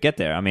to get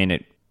there. I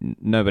mean,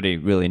 nobody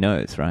really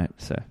knows, right?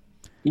 So,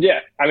 yeah,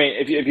 I mean,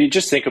 if you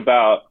just think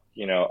about,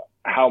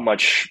 how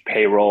much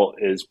payroll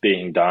is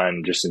being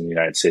done just in the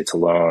United States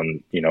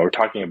alone, we're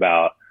talking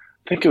about,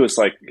 I think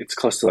it's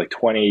close to like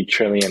 $20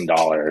 trillion,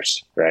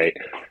 right?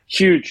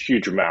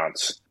 Huge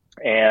amounts.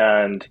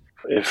 And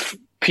if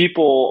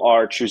people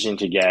are choosing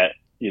to get,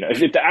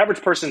 if the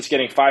average person's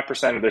getting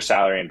 5% of their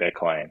salary in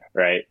Bitcoin,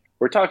 right?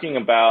 We're talking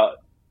about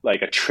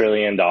like $1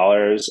 trillion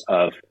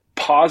of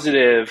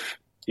positive,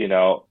 like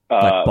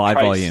buy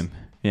price, volume.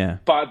 Yeah.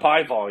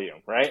 Buy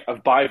volume, right?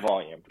 Of buy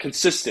volume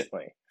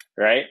consistently,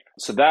 right?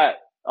 So that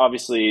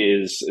obviously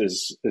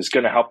is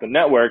going to help the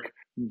network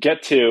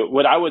get to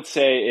what I would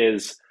say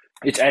is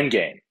its end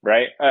game,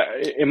 right?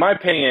 In my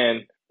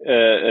opinion,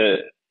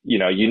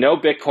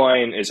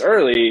 Bitcoin is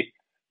early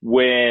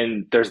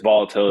when there's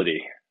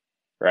volatility,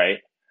 right?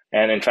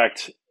 And in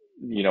fact,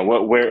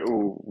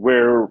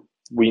 where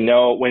we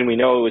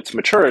know it's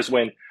mature is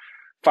when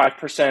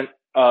 5%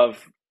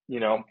 of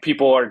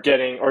people are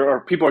getting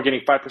or people are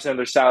getting 5% of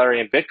their salary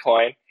in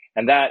Bitcoin,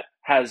 and that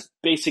has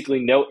basically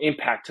no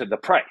impact to the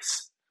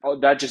price.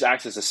 That just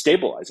acts as a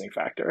stabilizing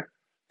factor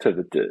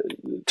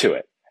to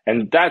it.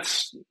 And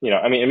that's,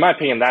 in my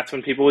opinion, that's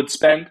when people would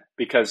spend,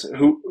 because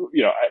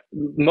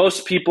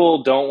most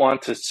people don't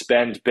want to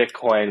spend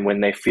Bitcoin when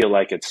they feel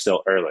like it's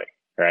still early,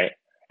 right?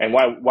 And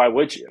why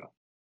would you?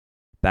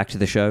 Back to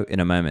the show in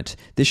a moment.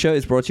 This show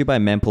is brought to you by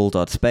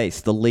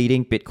mempool.space, the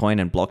leading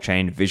Bitcoin and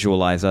blockchain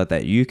visualizer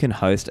that you can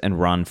host and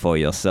run for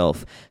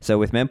yourself. So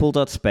with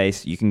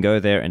mempool.space, you can go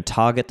there and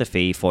target the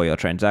fee for your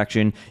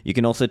transaction. You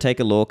can also take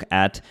a look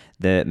at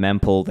the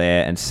mempool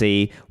there and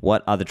see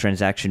what are the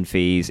transaction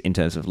fees in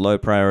terms of low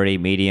priority,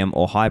 medium,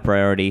 or high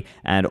priority,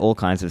 and all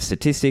kinds of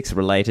statistics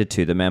related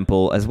to the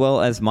mempool, as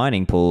well as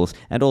mining pools.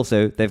 And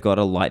also, they've got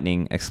a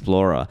Lightning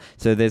Explorer.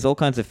 So there's all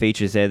kinds of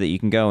features there that you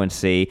can go and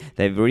see.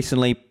 They've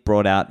recently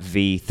brought out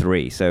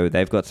V3, so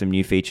they've got some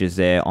new features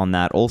there on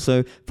that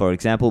also. For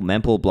example,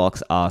 mempool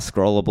blocks are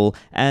scrollable,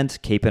 and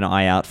keep an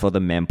eye out for the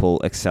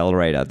mempool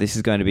accelerator. This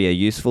is going to be a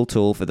useful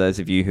tool for those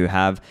of you who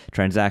have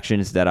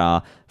transactions that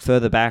are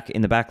further back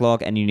in the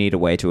backlog and you need a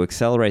way to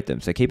accelerate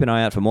them. So keep an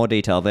eye out for more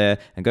detail there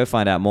and go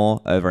find out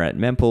more over at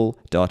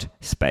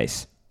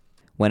mempool.space.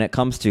 When it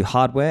comes to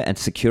hardware and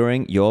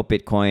securing your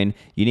Bitcoin,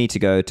 you need to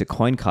go to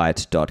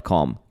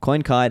coinkite.com.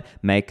 Coinkite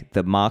make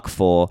the Mark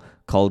IV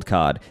Cold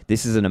Card.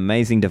 This is an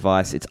amazing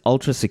device. It's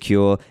ultra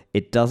secure.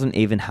 It doesn't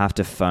even have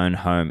to phone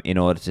home in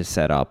order to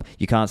set up.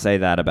 You can't say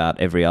that about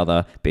every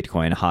other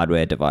Bitcoin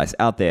hardware device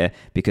out there,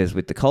 because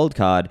with the Cold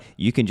Card,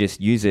 you can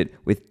just use it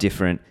with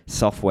different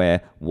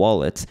software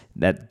wallets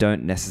that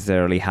don't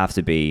necessarily have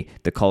to be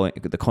the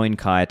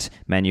CoinKite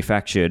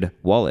manufactured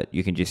wallet.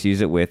 You can just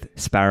use it with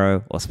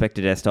Sparrow or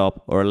Spectre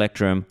Desktop or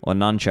Electrum or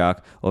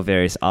Nunchuck or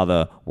various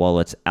other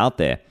wallets out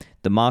there.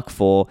 The Mark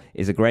IV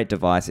is a great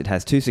device. It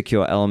has 2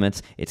 secure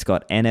elements. It's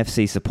got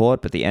NFC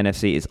support, but the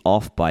NFC is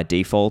off by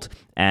default,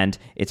 and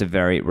it's a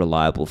very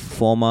reliable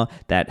performer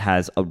that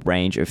has a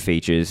range of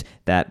features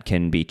that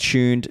can be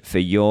tuned for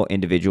your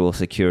individual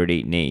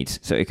security needs.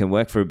 So it can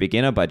work for a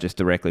beginner by just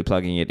directly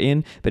plugging it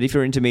in, but if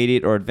you're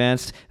intermediate or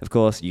advanced, of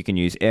course, you can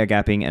use air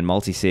gapping and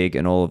multi-sig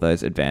and all of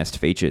those advanced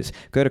features.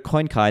 Go to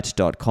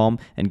coinkite.com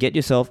and get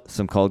yourself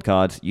some cold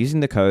cards using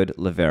the code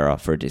Livera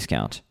for a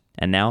discount.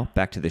 And now,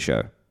 back to the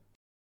show.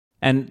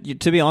 And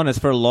to be honest,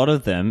 for a lot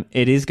of them,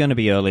 it is going to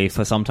be early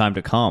for some time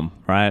to come,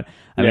 right?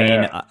 I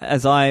mean,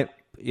 as I'm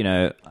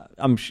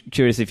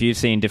curious if you've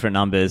seen different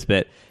numbers,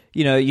 but,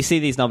 you see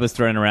these numbers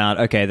thrown around.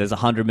 Okay, there's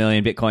 100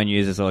 million Bitcoin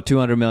users or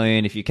 200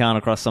 million if you count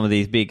across some of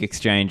these big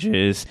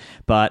exchanges.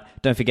 But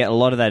don't forget, a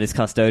lot of that is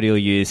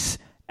custodial use,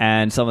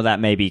 and some of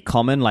that may be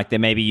common. Like there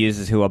may be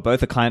users who are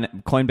both a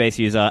Coinbase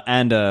user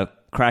and a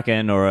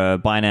Kraken or a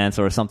Binance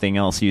or something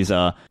else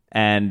user.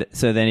 And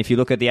so then if you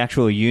look at the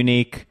actual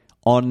unique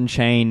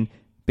on-chain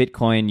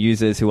Bitcoin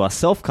users who are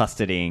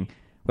self-custodying,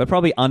 we're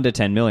probably under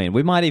 10 million.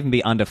 We might even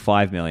be under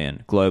 5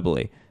 million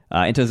globally,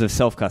 in terms of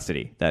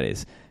self-custody, that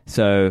is.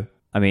 So,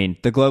 I mean,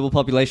 the global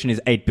population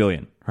is 8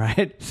 billion,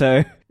 right?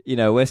 So,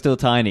 we're still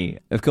tiny.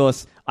 Of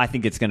course, I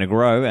think it's going to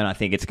grow, and I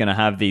think it's going to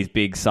have these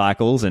big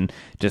cycles, and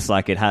just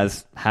like it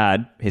has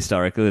had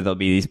historically, there'll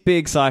be these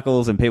big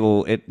cycles, and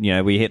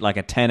we hit like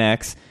a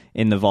 10x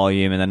in the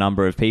volume and the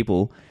number of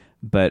people,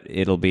 but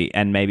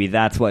and maybe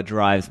that's what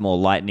drives more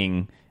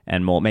Lightning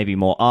and maybe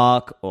more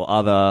ARC or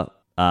other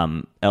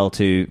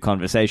L2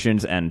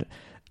 conversations. And,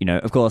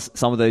 of course,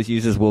 some of those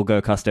users will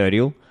go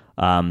custodial.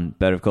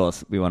 But, of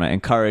course, we want to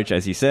encourage,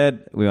 as you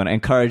said,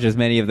 as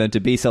many of them to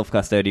be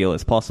self-custodial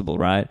as possible,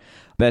 right?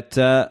 But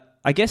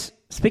I guess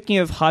speaking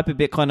of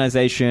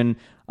hyper-Bitcoinization,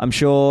 I'm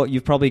sure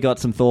you've probably got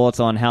some thoughts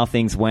on how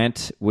things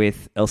went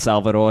with El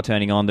Salvador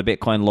turning on the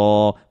Bitcoin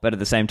law, but at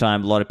the same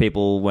time, a lot of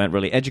people weren't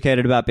really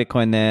educated about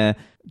Bitcoin there.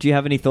 Do you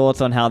have any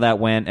thoughts on how that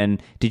went?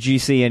 And did you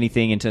see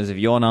anything in terms of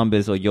your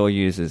numbers or your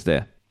users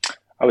there?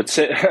 I would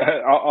say,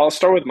 I'll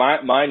start with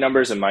my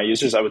numbers and my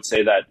users. I would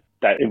say that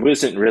it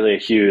wasn't really a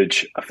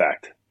huge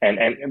effect.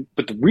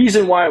 But the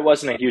reason why it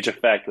wasn't a huge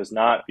effect was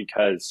not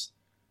because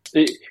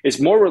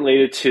it's more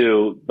related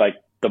to like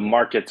the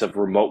markets of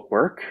remote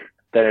work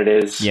than it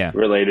is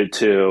related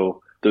to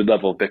the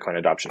level of Bitcoin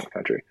adoption in the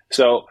country.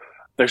 So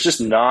there's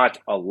just not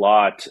a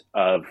lot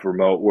of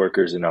remote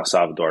workers in El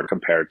Salvador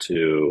compared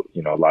to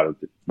a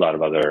lot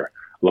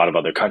of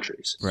other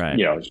countries. Right.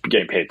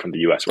 Getting paid from the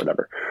U.S. or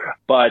whatever.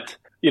 But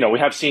we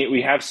have seen an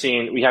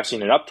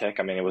uptick.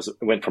 I mean, it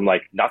went from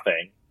like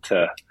nothing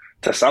to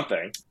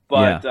something.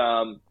 But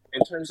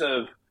in terms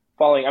of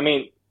following, I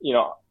mean,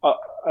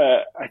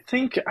 I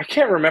think I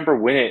can't remember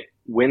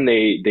when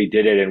they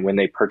did it and when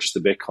they purchased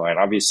the Bitcoin.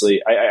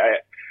 Obviously,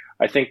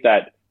 I think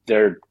that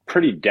they're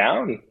pretty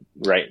down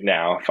right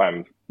now, if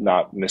I'm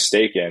not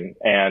mistaken,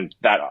 and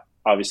that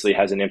obviously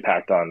has an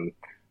impact on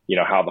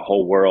how the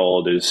whole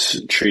world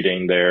is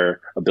treating their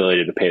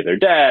ability to pay their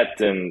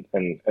debt and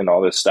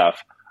all this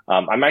stuff.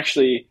 I'm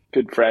actually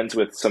good friends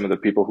with some of the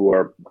people who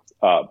are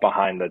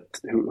behind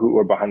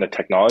the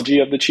technology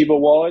of the Chivo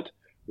wallet,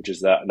 which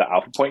is the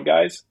Alpha Point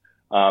guys.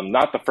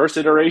 Not the first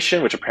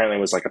iteration, which apparently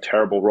was like a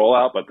terrible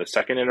rollout, but the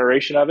second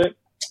iteration of it.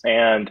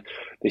 And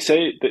they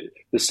say that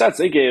the stats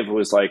they gave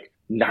was like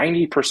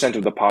 90%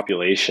 of the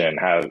population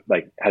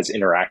has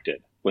interacted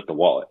with the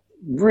wallet.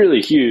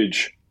 Really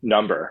huge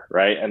number,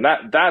 right? And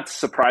that's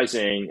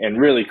surprising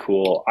and really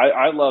cool.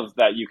 I love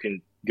that you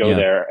can go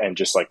there and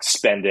just like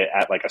spend it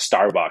at like a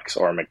Starbucks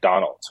or a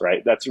McDonald's,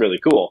 right? That's really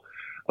cool.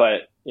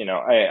 But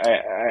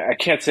I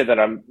can't say that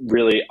I'm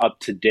really up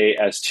to date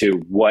as to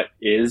what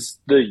is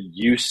the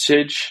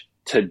usage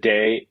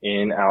today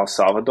in El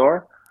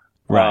Salvador.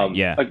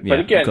 Right. But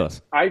again,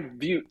 I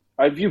view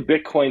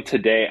Bitcoin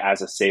today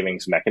as a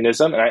savings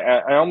mechanism, and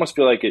I almost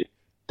feel like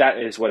that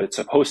is what it's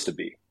supposed to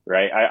be,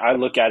 right? I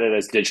look at it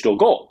as digital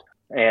gold,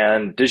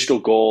 and digital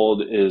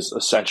gold is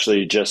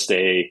essentially just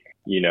a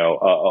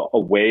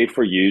way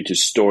for you to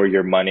store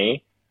your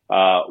money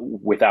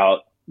without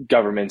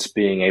governments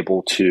being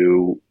able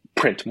to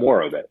print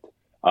more of it.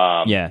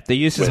 The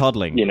use is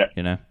hodling.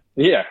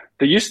 Yeah,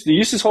 the use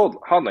is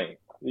hodling.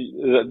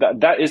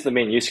 That is the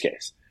main use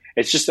case.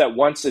 It's just that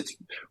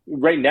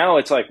right now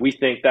it's like we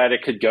think that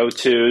it could go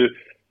to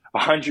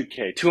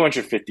 100K,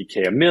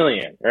 250K, a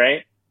million,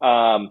 right?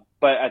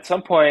 But at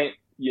some point,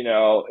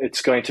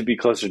 it's going to be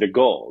closer to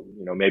gold.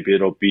 Maybe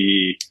it'll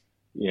be,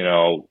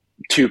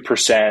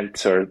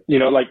 2% or,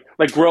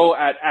 like grow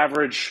at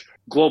average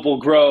global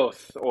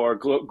growth or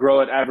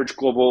grow at average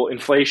global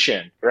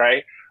inflation,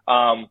 right?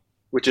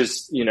 which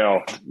is,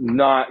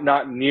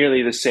 not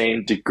nearly the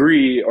same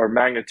degree or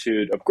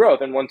magnitude of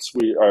growth. And once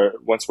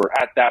we're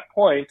at that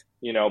point,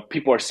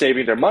 people are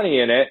saving their money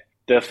in it.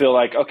 They'll feel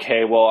like,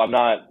 okay, well, I'm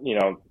not,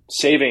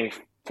 saving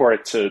for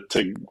it to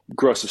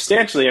grow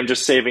substantially. I'm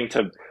just saving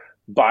to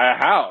buy a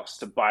house,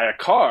 to buy a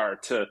car,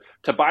 to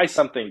buy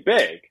something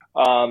big.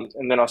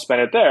 And then I'll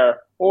spend it there.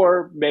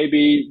 Or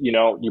maybe,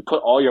 you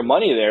put all your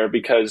money there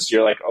because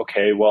you're like,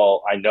 okay,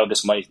 well, I know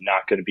this money's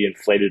not going to be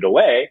inflated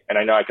away, and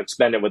I know I can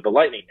spend it with the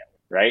Lightning Network,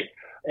 right?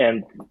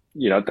 And,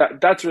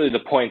 that's really the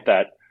point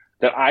that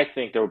I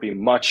think there will be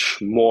much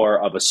more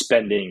of a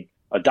spending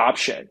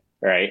adoption,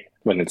 right,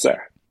 when it's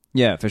there.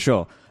 Yeah, for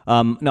sure.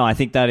 No, I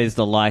think that is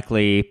the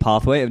likely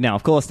pathway. Now,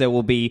 of course,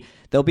 there'll be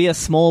a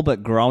small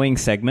but growing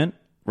segment,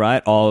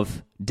 right,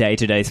 of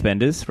day-to-day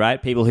spenders,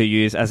 right? People who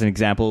use, as an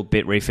example,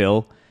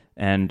 Bitrefill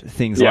and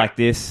things like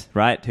this,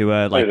 right, who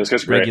are like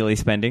regularly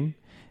spending.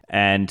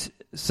 And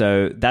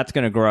so that's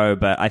going to grow.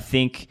 But I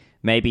think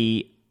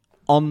maybe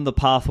on the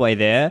pathway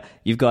there,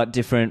 you've got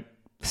different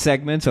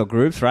segments or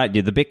groups, right?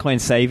 You're the Bitcoin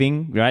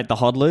saving, right? The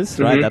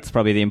hodlers, right? That's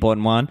probably the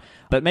important one.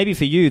 But maybe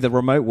for you, the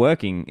remote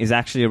working is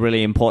actually a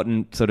really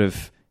important sort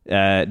of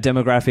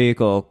demographic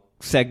or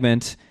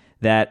segment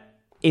that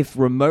if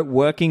remote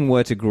working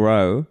were to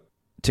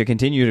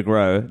continue to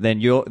grow, then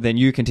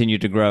you continue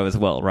to grow as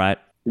well, right?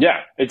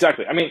 Yeah,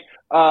 exactly. I mean,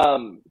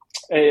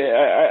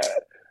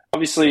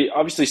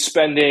 obviously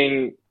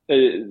spending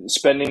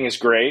is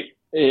great.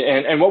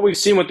 And what we've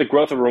seen with the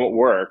growth of remote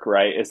work,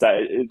 right, is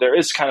that there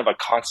is kind of a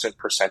constant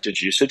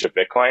percentage usage of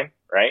Bitcoin,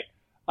 right?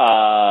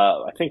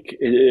 I think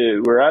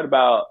we're at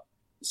about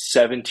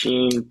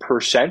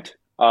 17%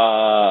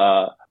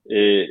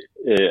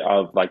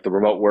 of like the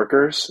remote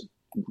workers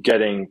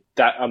getting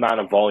that amount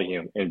of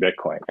volume in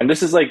Bitcoin. And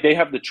this is like they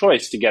have the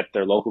choice to get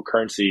their local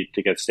currency,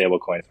 to get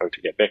stablecoins, or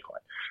to get Bitcoin.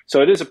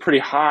 So it is a pretty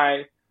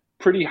high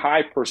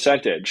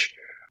percentage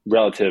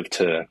relative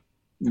to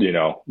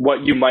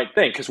what you might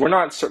think, because we're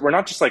not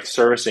just like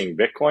servicing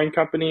Bitcoin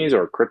companies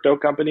or crypto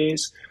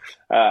companies.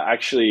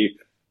 Actually,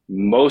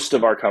 most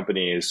of our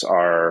companies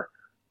are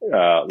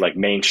like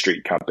Main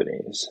Street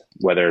companies,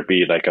 whether it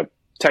be like a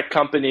tech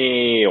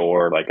company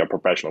or like a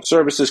professional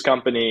services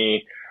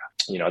company.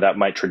 That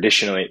might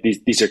traditionally,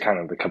 these are kind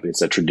of the companies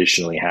that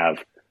traditionally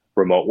have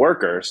remote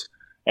workers,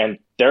 and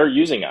they're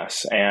using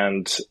us,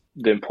 and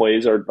the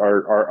employees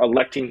are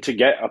electing to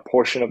get a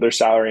portion of their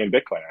salary in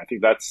Bitcoin. I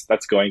think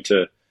that's going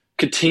to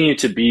continue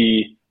to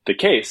be the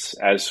case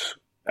as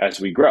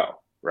we grow,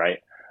 right?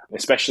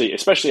 Especially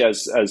as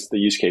the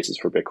use cases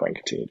for Bitcoin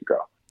continue to grow.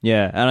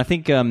 Yeah, and I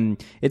think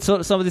it's sort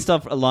of, some of this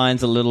stuff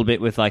aligns a little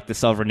bit with like the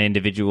sovereign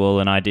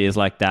individual and ideas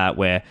like that,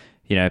 where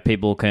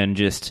people can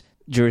just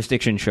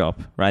jurisdiction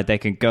shop, right? They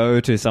can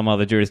go to some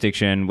other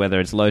jurisdiction, whether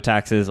it's low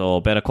taxes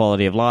or better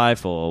quality of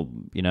life, or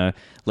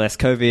less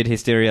COVID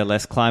hysteria,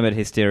 less climate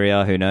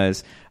hysteria, who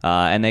knows?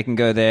 And they can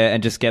go there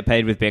and just get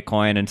paid with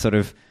Bitcoin and sort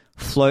of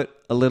float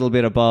a little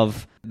bit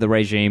above the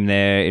regime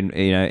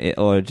there,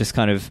 or just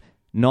kind of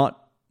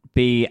not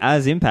be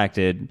as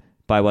impacted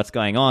by what's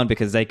going on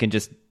because they can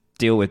just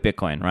deal with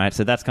Bitcoin, right?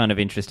 So that's kind of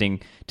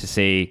interesting to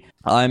see.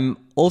 I'm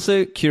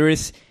also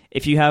curious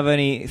if you have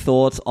any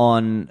thoughts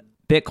on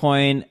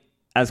Bitcoin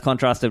as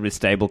contrasted with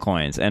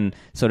stablecoins and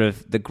sort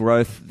of the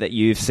growth that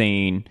you've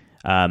seen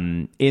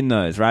in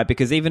those, right?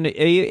 Because even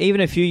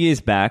a few years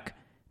back,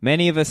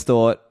 many of us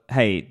thought,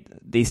 hey,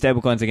 these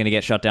stablecoins are going to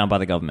get shut down by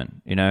the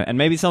government, and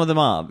maybe some of them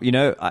are.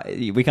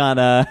 We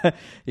can't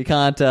you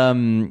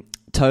can't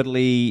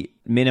totally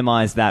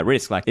minimize that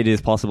risk. Like, it is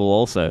possible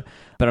also.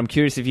 But I'm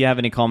curious if you have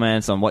any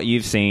comments on what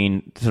you've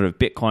seen, sort of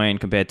Bitcoin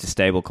compared to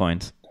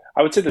stablecoins.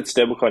 I would say that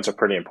stablecoins are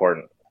pretty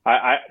important.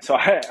 I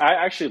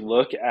actually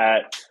look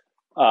at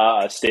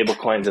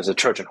stablecoins as a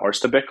Trojan horse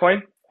to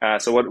Bitcoin.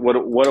 So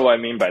what do I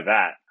mean by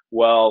that?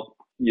 Well,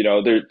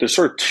 there's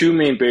sort of two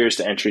main barriers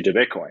to entry to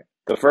Bitcoin.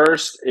 The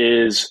first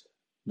is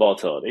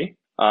volatility,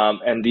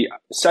 and the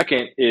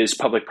second is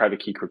public-private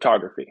key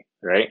cryptography,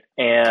 right?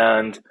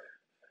 And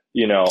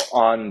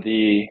on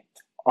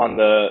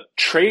the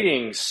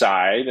trading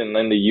side and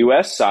then the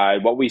U.S.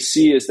 side, what we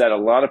see is that a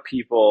lot of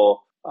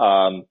people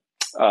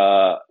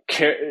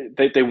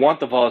they want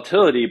the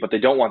volatility, but they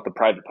don't want the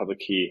private public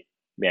key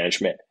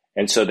management.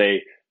 And so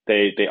they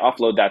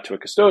offload that to a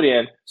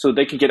custodian so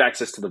they can get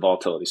access to the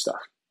volatility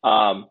stuff.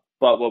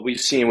 But what we've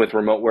seen with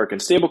remote work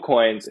and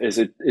stablecoins is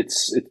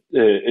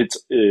it's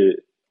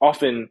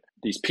often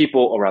these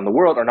people around the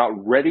world are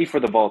not ready for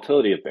the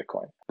volatility of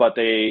Bitcoin, but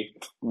they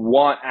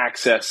want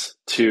access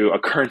to a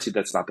currency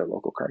that's not their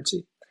local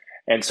currency.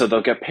 And so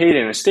they'll get paid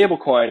in a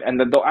stablecoin, and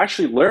then they'll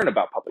actually learn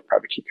about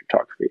public-private key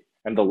cryptography,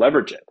 and they'll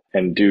leverage it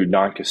and do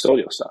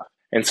non-custodial stuff.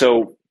 And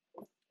so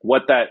why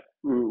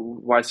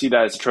I see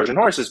that as a Trojan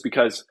horse is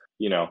because,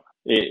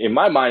 in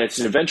my mind, it's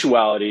an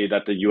eventuality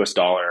that the US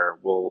dollar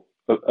will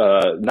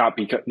not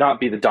be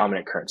the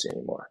dominant currency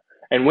anymore.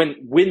 And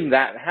when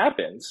that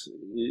happens,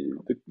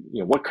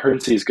 what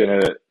currency is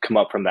going to come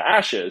up from the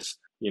ashes?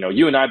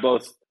 You and I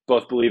both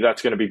believe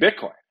that's going to be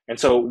Bitcoin. And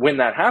so when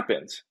that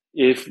happens,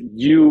 if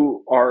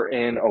you are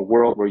in a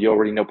world where you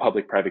already know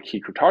public-private key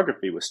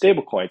cryptography with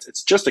stablecoins,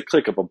 it's just a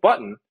click of a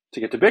button to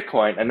get to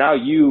Bitcoin, and now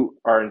you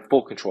are in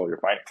full control of your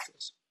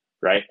finances,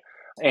 right?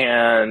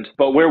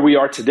 But where we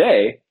are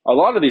today, a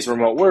lot of these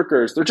remote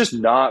workers, they're just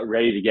not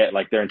ready to get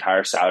like their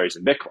entire salaries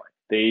in Bitcoin.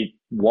 They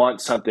want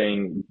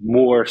something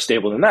more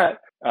stable than that,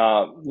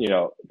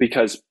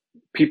 because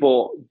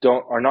people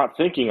are not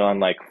thinking on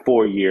like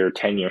 4-year,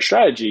 10-year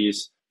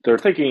strategies. They're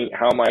thinking,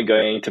 how am I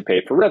going to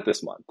pay for rent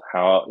this month?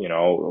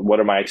 What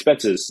are my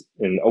expenses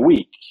in a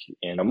week,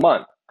 in a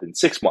month, in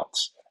 6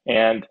 months?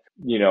 And,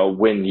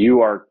 when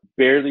you are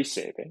barely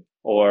saving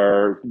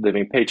or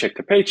living paycheck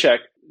to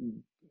paycheck,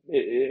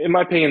 in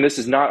my opinion, this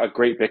is not a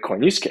great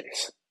Bitcoin use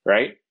case,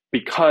 right?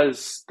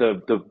 Because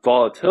the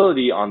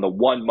volatility on the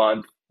 1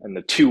 month and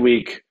the 2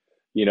 week,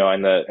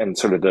 and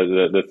sort of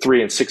the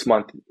 3 and 6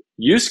 month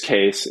use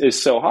case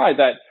is so high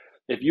that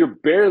if you're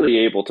barely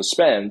able to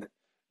spend,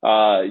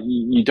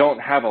 you don't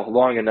have a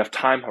long enough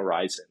time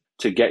horizon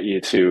to get you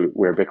to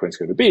where Bitcoin's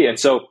going to be. And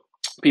so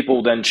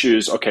people then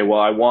choose, okay, well,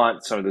 I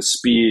want some of the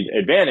speed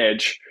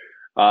advantage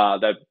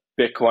that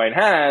Bitcoin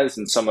has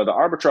and some of the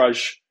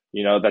arbitrage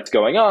that's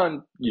going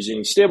on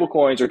using stable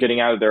coins or getting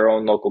out of their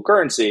own local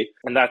currency.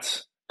 And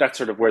that's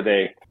sort of where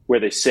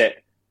they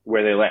sit,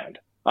 where they land.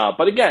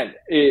 But again,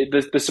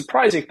 the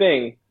surprising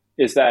thing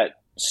is that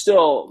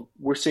still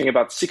we're seeing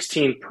about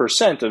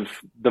 16% of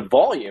the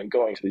volume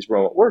going to these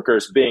remote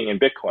workers being in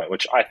Bitcoin,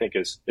 which I think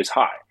is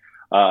high.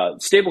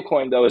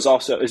 Stablecoin though is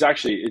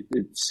actually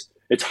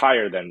it's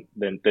higher than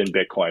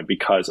Bitcoin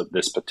because of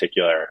this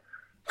particular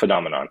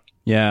phenomenon.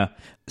 Yeah.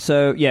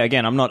 So yeah,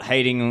 again, I'm not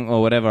hating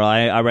or whatever.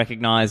 I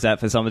recognize that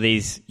for some of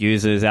these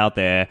users out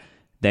there,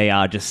 they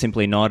are just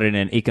simply not in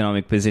an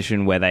economic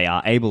position where they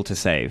are able to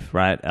save,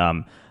 right?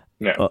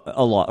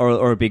 A lot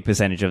or a big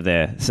percentage of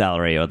their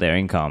salary or their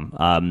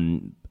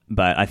income.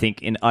 But I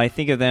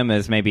think of them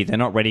as maybe they're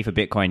not ready for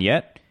Bitcoin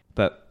yet.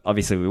 But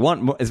obviously, we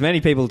want as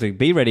many people to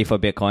be ready for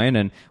Bitcoin,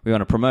 and we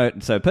want to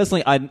promote. So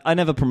personally, I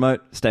never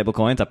promote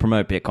stablecoins. I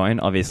promote Bitcoin,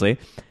 obviously,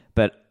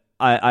 but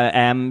I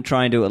am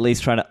trying to at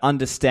least try to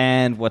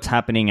understand what's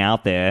happening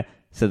out there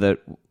so that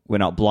we're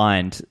not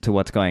blind to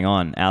what's going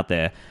on out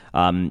there.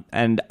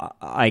 And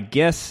I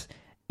guess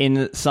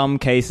in some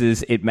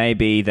cases, it may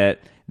be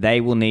that they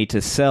will need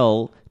to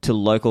sell to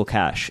local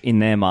cash in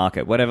their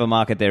market, whatever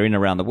market they're in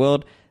around the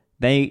world.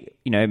 They,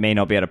 may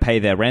not be able to pay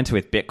their rent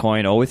with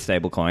Bitcoin or with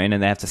stablecoin,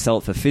 and they have to sell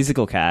it for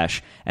physical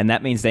cash. And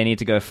that means they need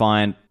to go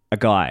find a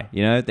guy.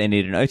 They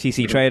need an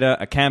OTC trader,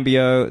 a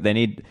Cambio. They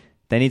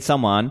need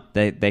someone.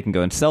 They can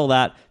go and sell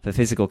that for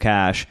physical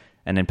cash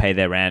and then pay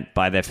their rent,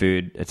 buy their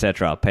food,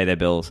 etc., pay their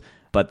bills.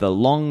 But the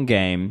long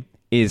game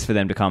is for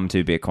them to come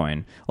to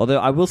Bitcoin. Although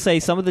I will say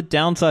some of the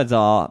downsides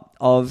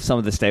of some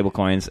of the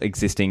stablecoins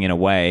existing in a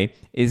way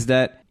is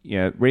that,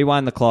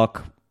 rewind the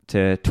clock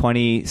to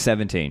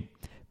 2017.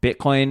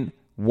 Bitcoin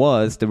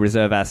was the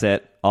reserve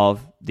asset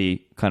of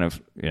the kind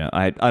of,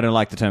 I don't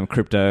like the term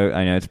crypto.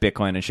 I know it's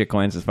Bitcoin and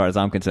shitcoins as far as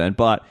I'm concerned,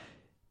 but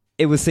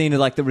it was seen as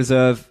like the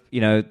reserve,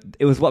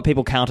 it was what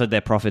people counted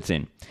their profits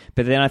in.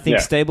 But then I think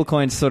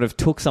stablecoins sort of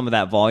took some of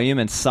that volume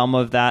and some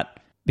of that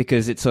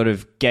because it sort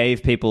of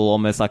gave people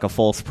almost like a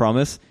false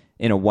promise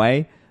in a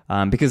way.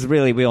 Because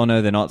really we all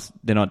know they're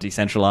not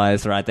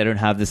decentralized, right? They don't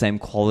have the same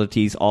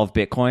qualities of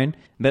Bitcoin.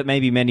 But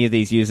maybe many of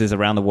these users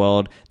around the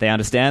world, they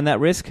understand that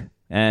risk.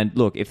 And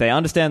look, if they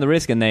understand the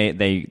risk and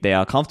they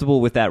are comfortable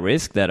with that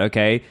risk, that,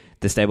 okay,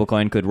 the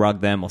stablecoin could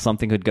rug them or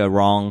something could go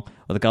wrong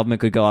or the government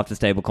could go after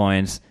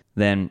stablecoins,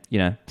 then,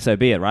 so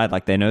be it, right?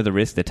 Like they know the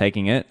risk, they're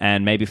taking it.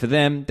 And maybe for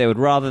them, they would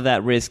rather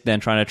that risk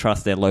than trying to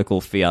trust their local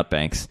fiat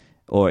banks,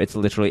 or it's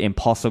literally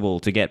impossible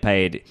to get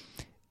paid,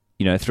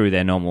 through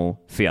their normal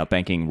fiat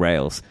banking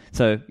rails.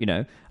 So,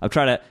 I'm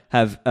trying to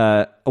have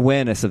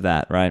awareness of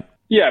that, right?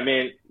 Yeah, I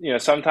mean,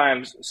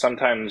 sometimes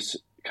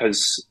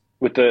because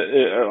with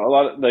a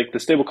lot of like the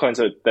stable coins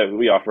that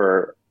we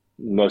offer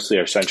mostly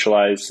are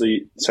centralized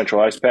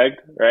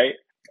pegged, right?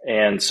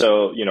 And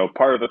so,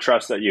 part of the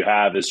trust that you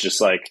have is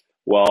just like,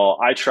 well,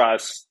 I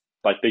trust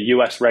like the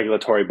US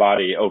regulatory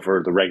body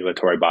over the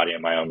regulatory body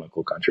in my own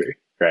local country,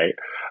 right?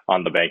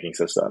 On the banking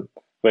system,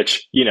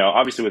 which,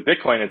 obviously with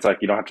Bitcoin, it's like,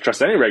 you don't have to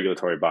trust any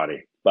regulatory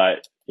body,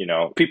 but,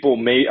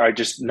 people are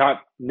just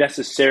not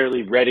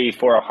necessarily ready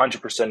for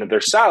 100% of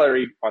their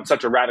salary on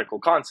such a radical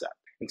concept.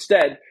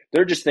 Instead,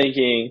 they're just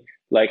thinking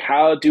like,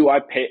 how do I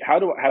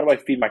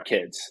feed my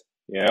kids?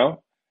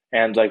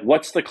 And like,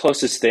 what's the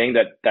closest thing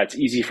that's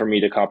easy for me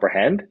to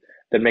comprehend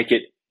that make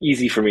it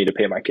easy for me to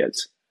pay my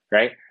kids?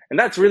 Right. And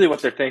that's really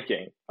what they're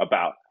thinking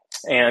about.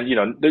 And,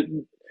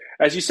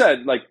 as you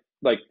said, like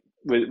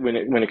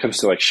when it comes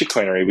to like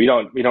shitcoinery, we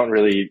don't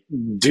really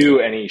do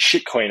any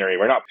shitcoinery.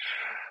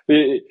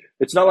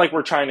 It's not like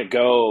we're trying to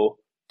go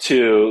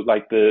to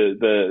like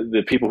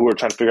the people who are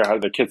trying to figure out how to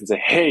their kids and say,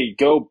 hey,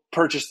 go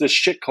purchase this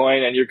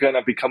shitcoin and you're going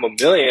to become a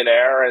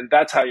millionaire. And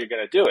that's how you're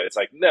going to do it. It's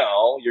like,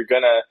 no,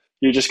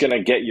 you're just going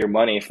to get your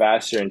money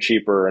faster and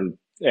cheaper. And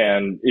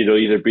it'll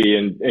either be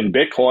in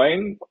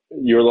Bitcoin,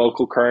 your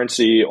local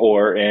currency,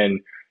 or in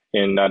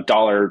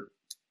dollar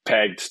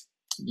pegged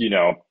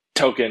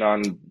token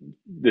on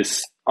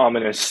this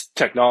ominous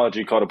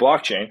technology called a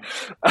blockchain.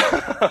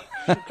 I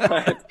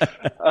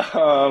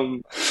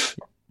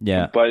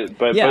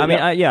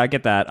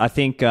get that. I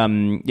think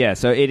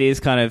so it is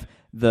kind of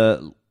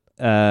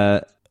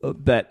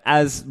but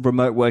as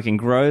remote working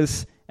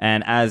grows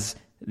and as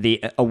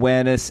the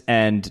awareness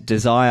and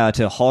desire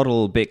to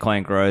hodl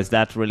Bitcoin grows,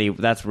 that's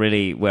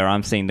really where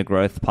I'm seeing the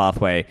growth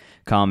pathway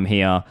come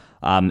here.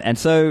 And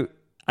so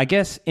I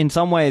guess in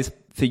some ways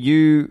for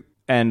you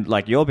and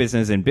like your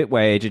business in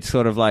Bitwage, it's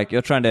sort of like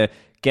you're trying to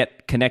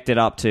get connected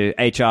up to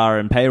HR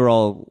and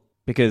payroll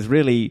because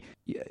really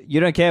you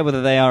don't care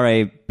whether they are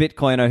a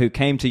Bitcoiner who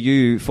came to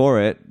you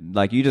for it.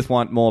 Like you just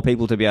want more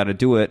people to be able to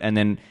do it, and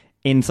then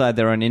inside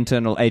their own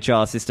internal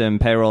HR system,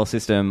 payroll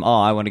system,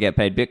 I want to get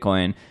paid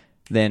Bitcoin,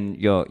 then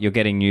you're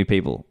getting new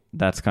people.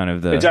 That's kind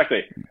of the...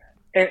 Exactly.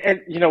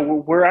 And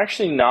we're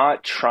actually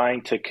not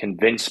trying to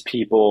convince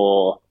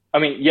people. I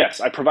mean, yes,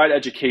 I provide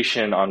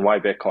education on why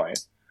Bitcoin,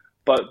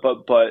 but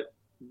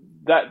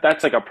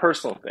that's like a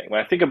personal thing. When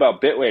I think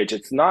about Bitwage,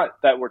 it's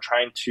not that we're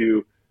trying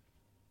to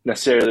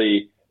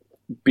necessarily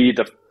be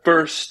the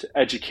first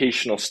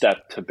educational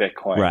step to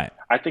Bitcoin. Right.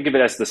 I think of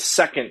it as the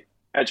second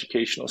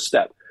educational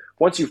step.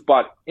 Once you've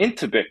bought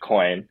into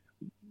Bitcoin,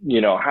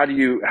 how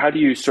do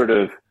you sort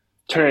of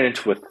turn it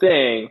into a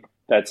thing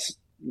that's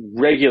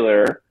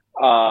regular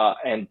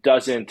and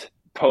doesn't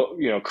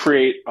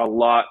create a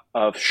lot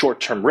of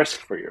short-term risk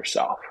for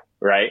yourself,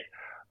 right?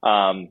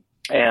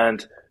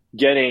 And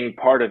getting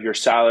part of your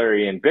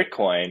salary in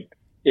Bitcoin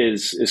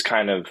is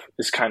kind of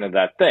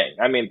that thing.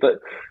 I mean,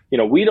 but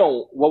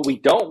what we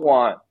don't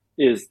want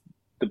is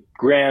the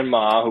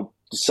grandma who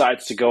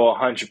decides to go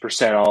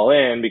 100% all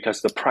in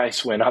because the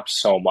price went up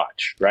so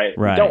much, right?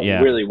 We don't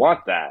really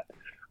want that.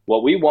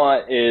 What we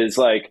want is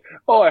like,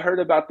 I heard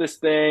about this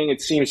thing.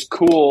 It seems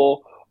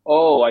cool.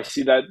 I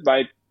see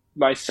that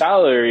my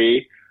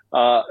salary,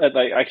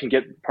 I can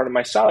get part of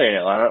my salary in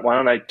it. Why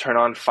don't I turn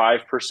on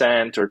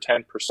 5% or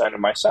 10% of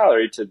my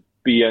salary to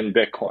be in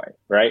Bitcoin,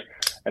 right?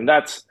 And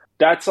that's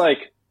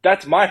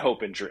my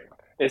hope and dream,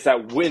 is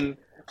that when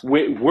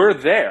we're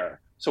there.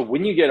 So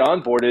when you get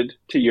onboarded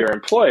to your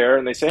employer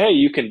and they say, hey,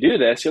 you can do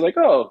this, you're like,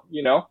 why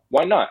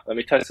not? Let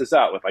me test this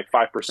out with like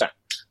 5%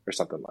 or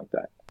something like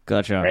that.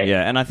 Gotcha. Right?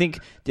 Yeah. And I think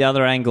the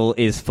other angle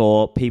is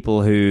for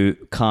people who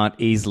can't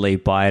easily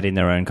buy it in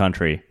their own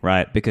country,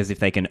 right? Because if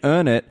they can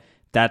earn it,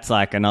 that's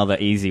like another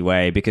easy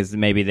way, because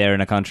maybe they're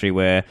in a country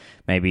where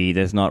maybe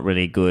there's not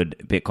really good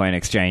Bitcoin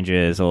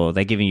exchanges, or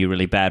they're giving you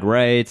really bad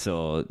rates,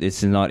 or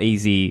this is not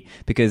easy.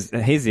 Because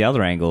here's the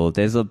other angle.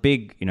 There's a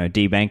big,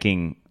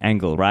 debanking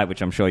angle, right?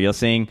 Which I'm sure you're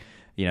seeing.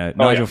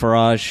 Nigel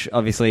Farage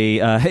obviously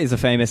is a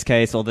famous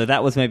case, although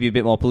that was maybe a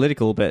bit more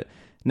political. But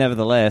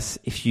nevertheless,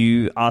 if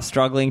you are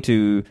struggling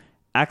to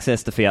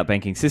access the fiat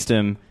banking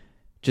system,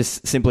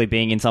 just simply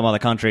being in some other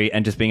country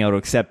and just being able to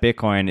accept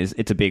Bitcoin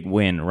it's a big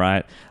win,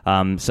 right?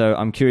 So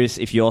I'm curious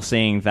if you're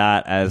seeing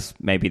that as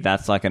maybe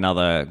that's like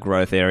another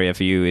growth area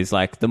for you, is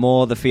like the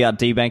more the fiat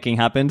debanking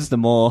happens, the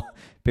more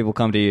people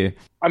come to you.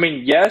 I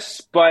mean,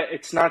 yes, but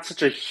it's not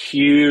such a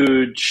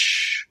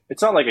huge,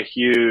 like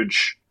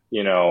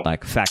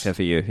factor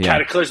for you.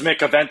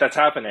 Cataclysmic event that's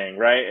happening,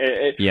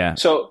 right?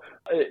 So,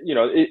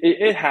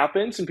 it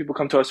happens and people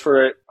come to us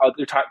for it.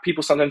 Other time,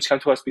 people sometimes come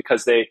to us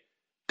because they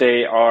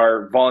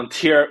are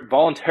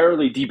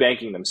voluntarily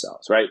debanking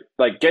themselves, right?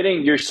 Like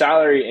getting your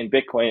salary in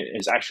Bitcoin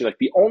is actually like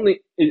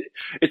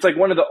it's like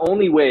one of the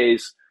only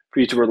ways for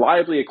you to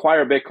reliably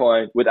acquire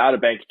Bitcoin without a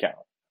bank account,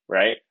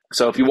 right?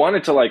 So if you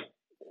wanted to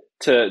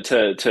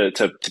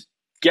to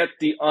get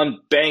the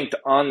unbanked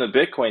on the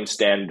Bitcoin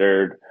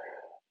standard,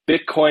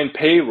 Bitcoin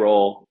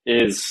payroll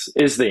is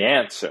the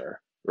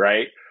answer,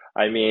 right?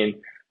 I mean,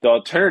 the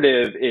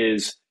alternative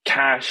is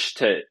cash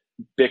to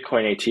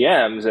Bitcoin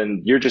ATMs,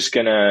 and you're just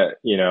gonna,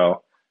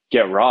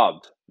 get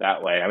robbed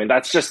that way. I mean,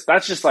 that's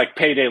just like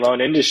payday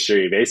loan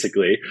industry,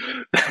 basically.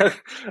 The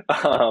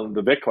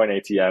Bitcoin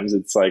ATMs,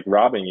 it's like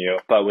robbing you.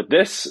 But with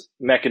this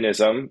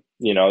mechanism,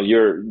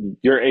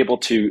 you're able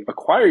to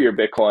acquire your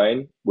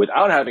Bitcoin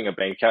without having a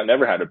bank account,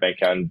 never had a bank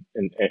account,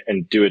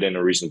 and do it in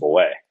a reasonable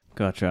way.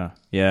 Gotcha.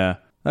 Yeah.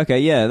 Okay,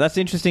 yeah, that's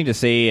interesting to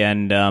see,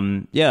 and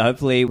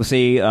hopefully we'll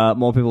see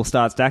more people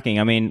start stacking.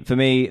 I mean, for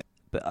me,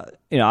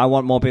 I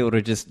want more people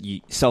to just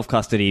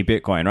self-custody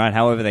Bitcoin, right?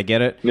 However they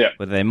get it,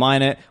 whether they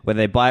mine it, whether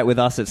they buy it with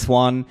us at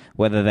Swan,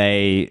 whether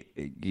they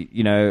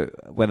buy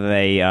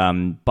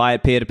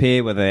it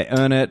peer-to-peer, whether they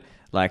earn it,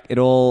 like it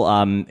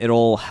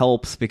all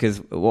helps, because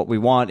what we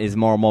want is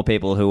more and more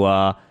people who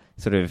are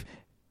sort of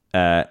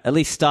at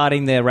least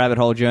starting their rabbit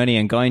hole journey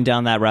and going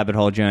down that rabbit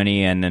hole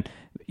journey, and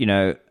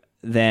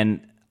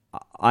then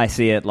I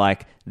see it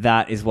like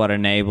that is what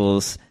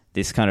enables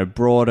this kind of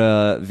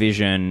broader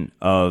vision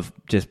of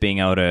just being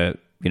able to,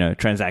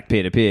 transact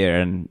peer-to-peer.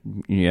 And,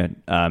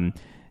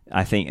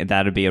 I think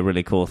that would be a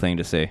really cool thing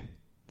to see.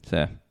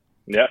 So,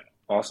 yeah,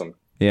 awesome.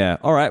 Yeah.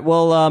 All right.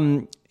 Well,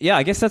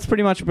 I guess that's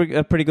pretty much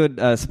a pretty good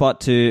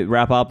spot to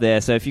wrap up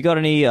there. So if you got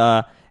any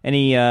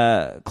any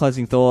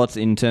closing thoughts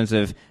in terms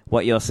of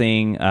what you're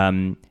seeing,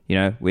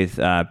 with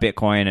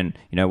Bitcoin,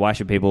 and why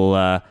should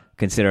people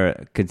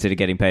consider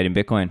getting paid in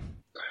Bitcoin?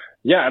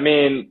 Yeah, I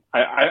mean,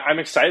 I'm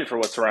excited for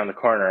what's around the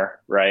corner,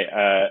 right?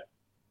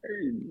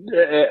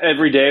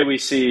 Every day we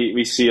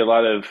see a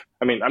lot of.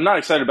 I mean, I'm not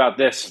excited about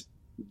this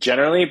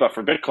generally, but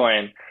for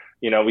Bitcoin,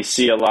 we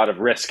see a lot of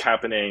risk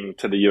happening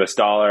to the U.S.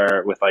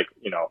 dollar with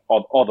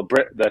all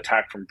the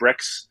attack from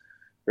BRICS,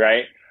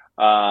 right?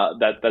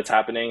 That's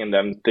happening, and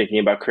them thinking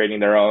about creating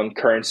their own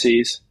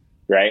currencies,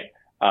 right?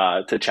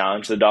 To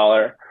challenge the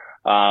dollar.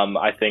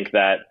 I think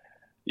that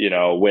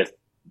with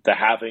the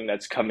halving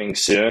that's coming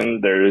soon,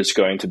 there's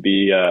going to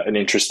be an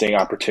interesting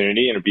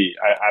opportunity, and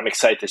I'm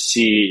excited to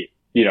see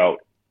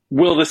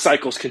will the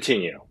cycles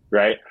continue,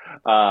 right?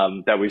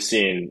 That we've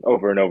seen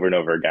over and over and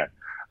over again.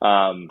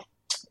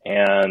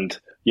 And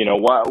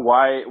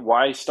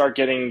why start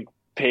getting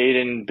paid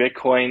in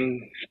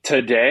Bitcoin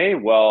today?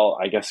 Well,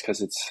 I guess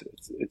because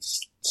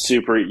it's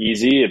super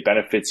easy. It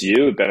benefits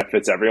you. It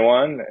benefits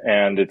everyone.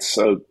 And it's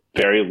a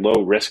very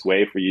low risk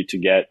way for you to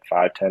get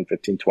 5, 10,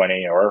 15,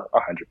 20, or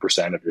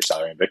 100% of your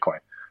salary in Bitcoin.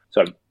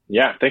 So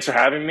yeah, thanks for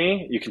having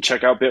me. You can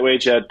check out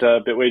Bitwage at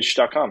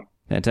bitwage.com.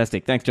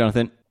 Fantastic. Thanks,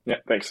 Jonathan. Yeah,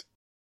 thanks.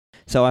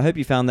 So I hope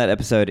you found that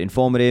episode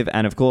informative.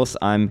 And of course,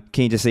 I'm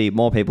keen to see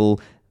more people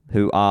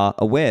who are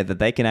aware that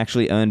they can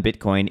actually earn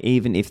Bitcoin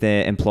even if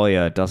their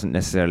employer doesn't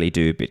necessarily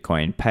do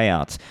Bitcoin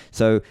payouts.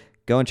 So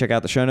go and check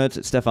out the show notes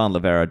at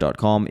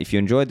stefanlivera.com. If you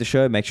enjoyed the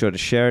show, make sure to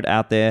share it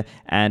out there.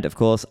 And of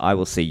course, I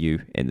will see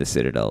you in the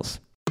Citadels.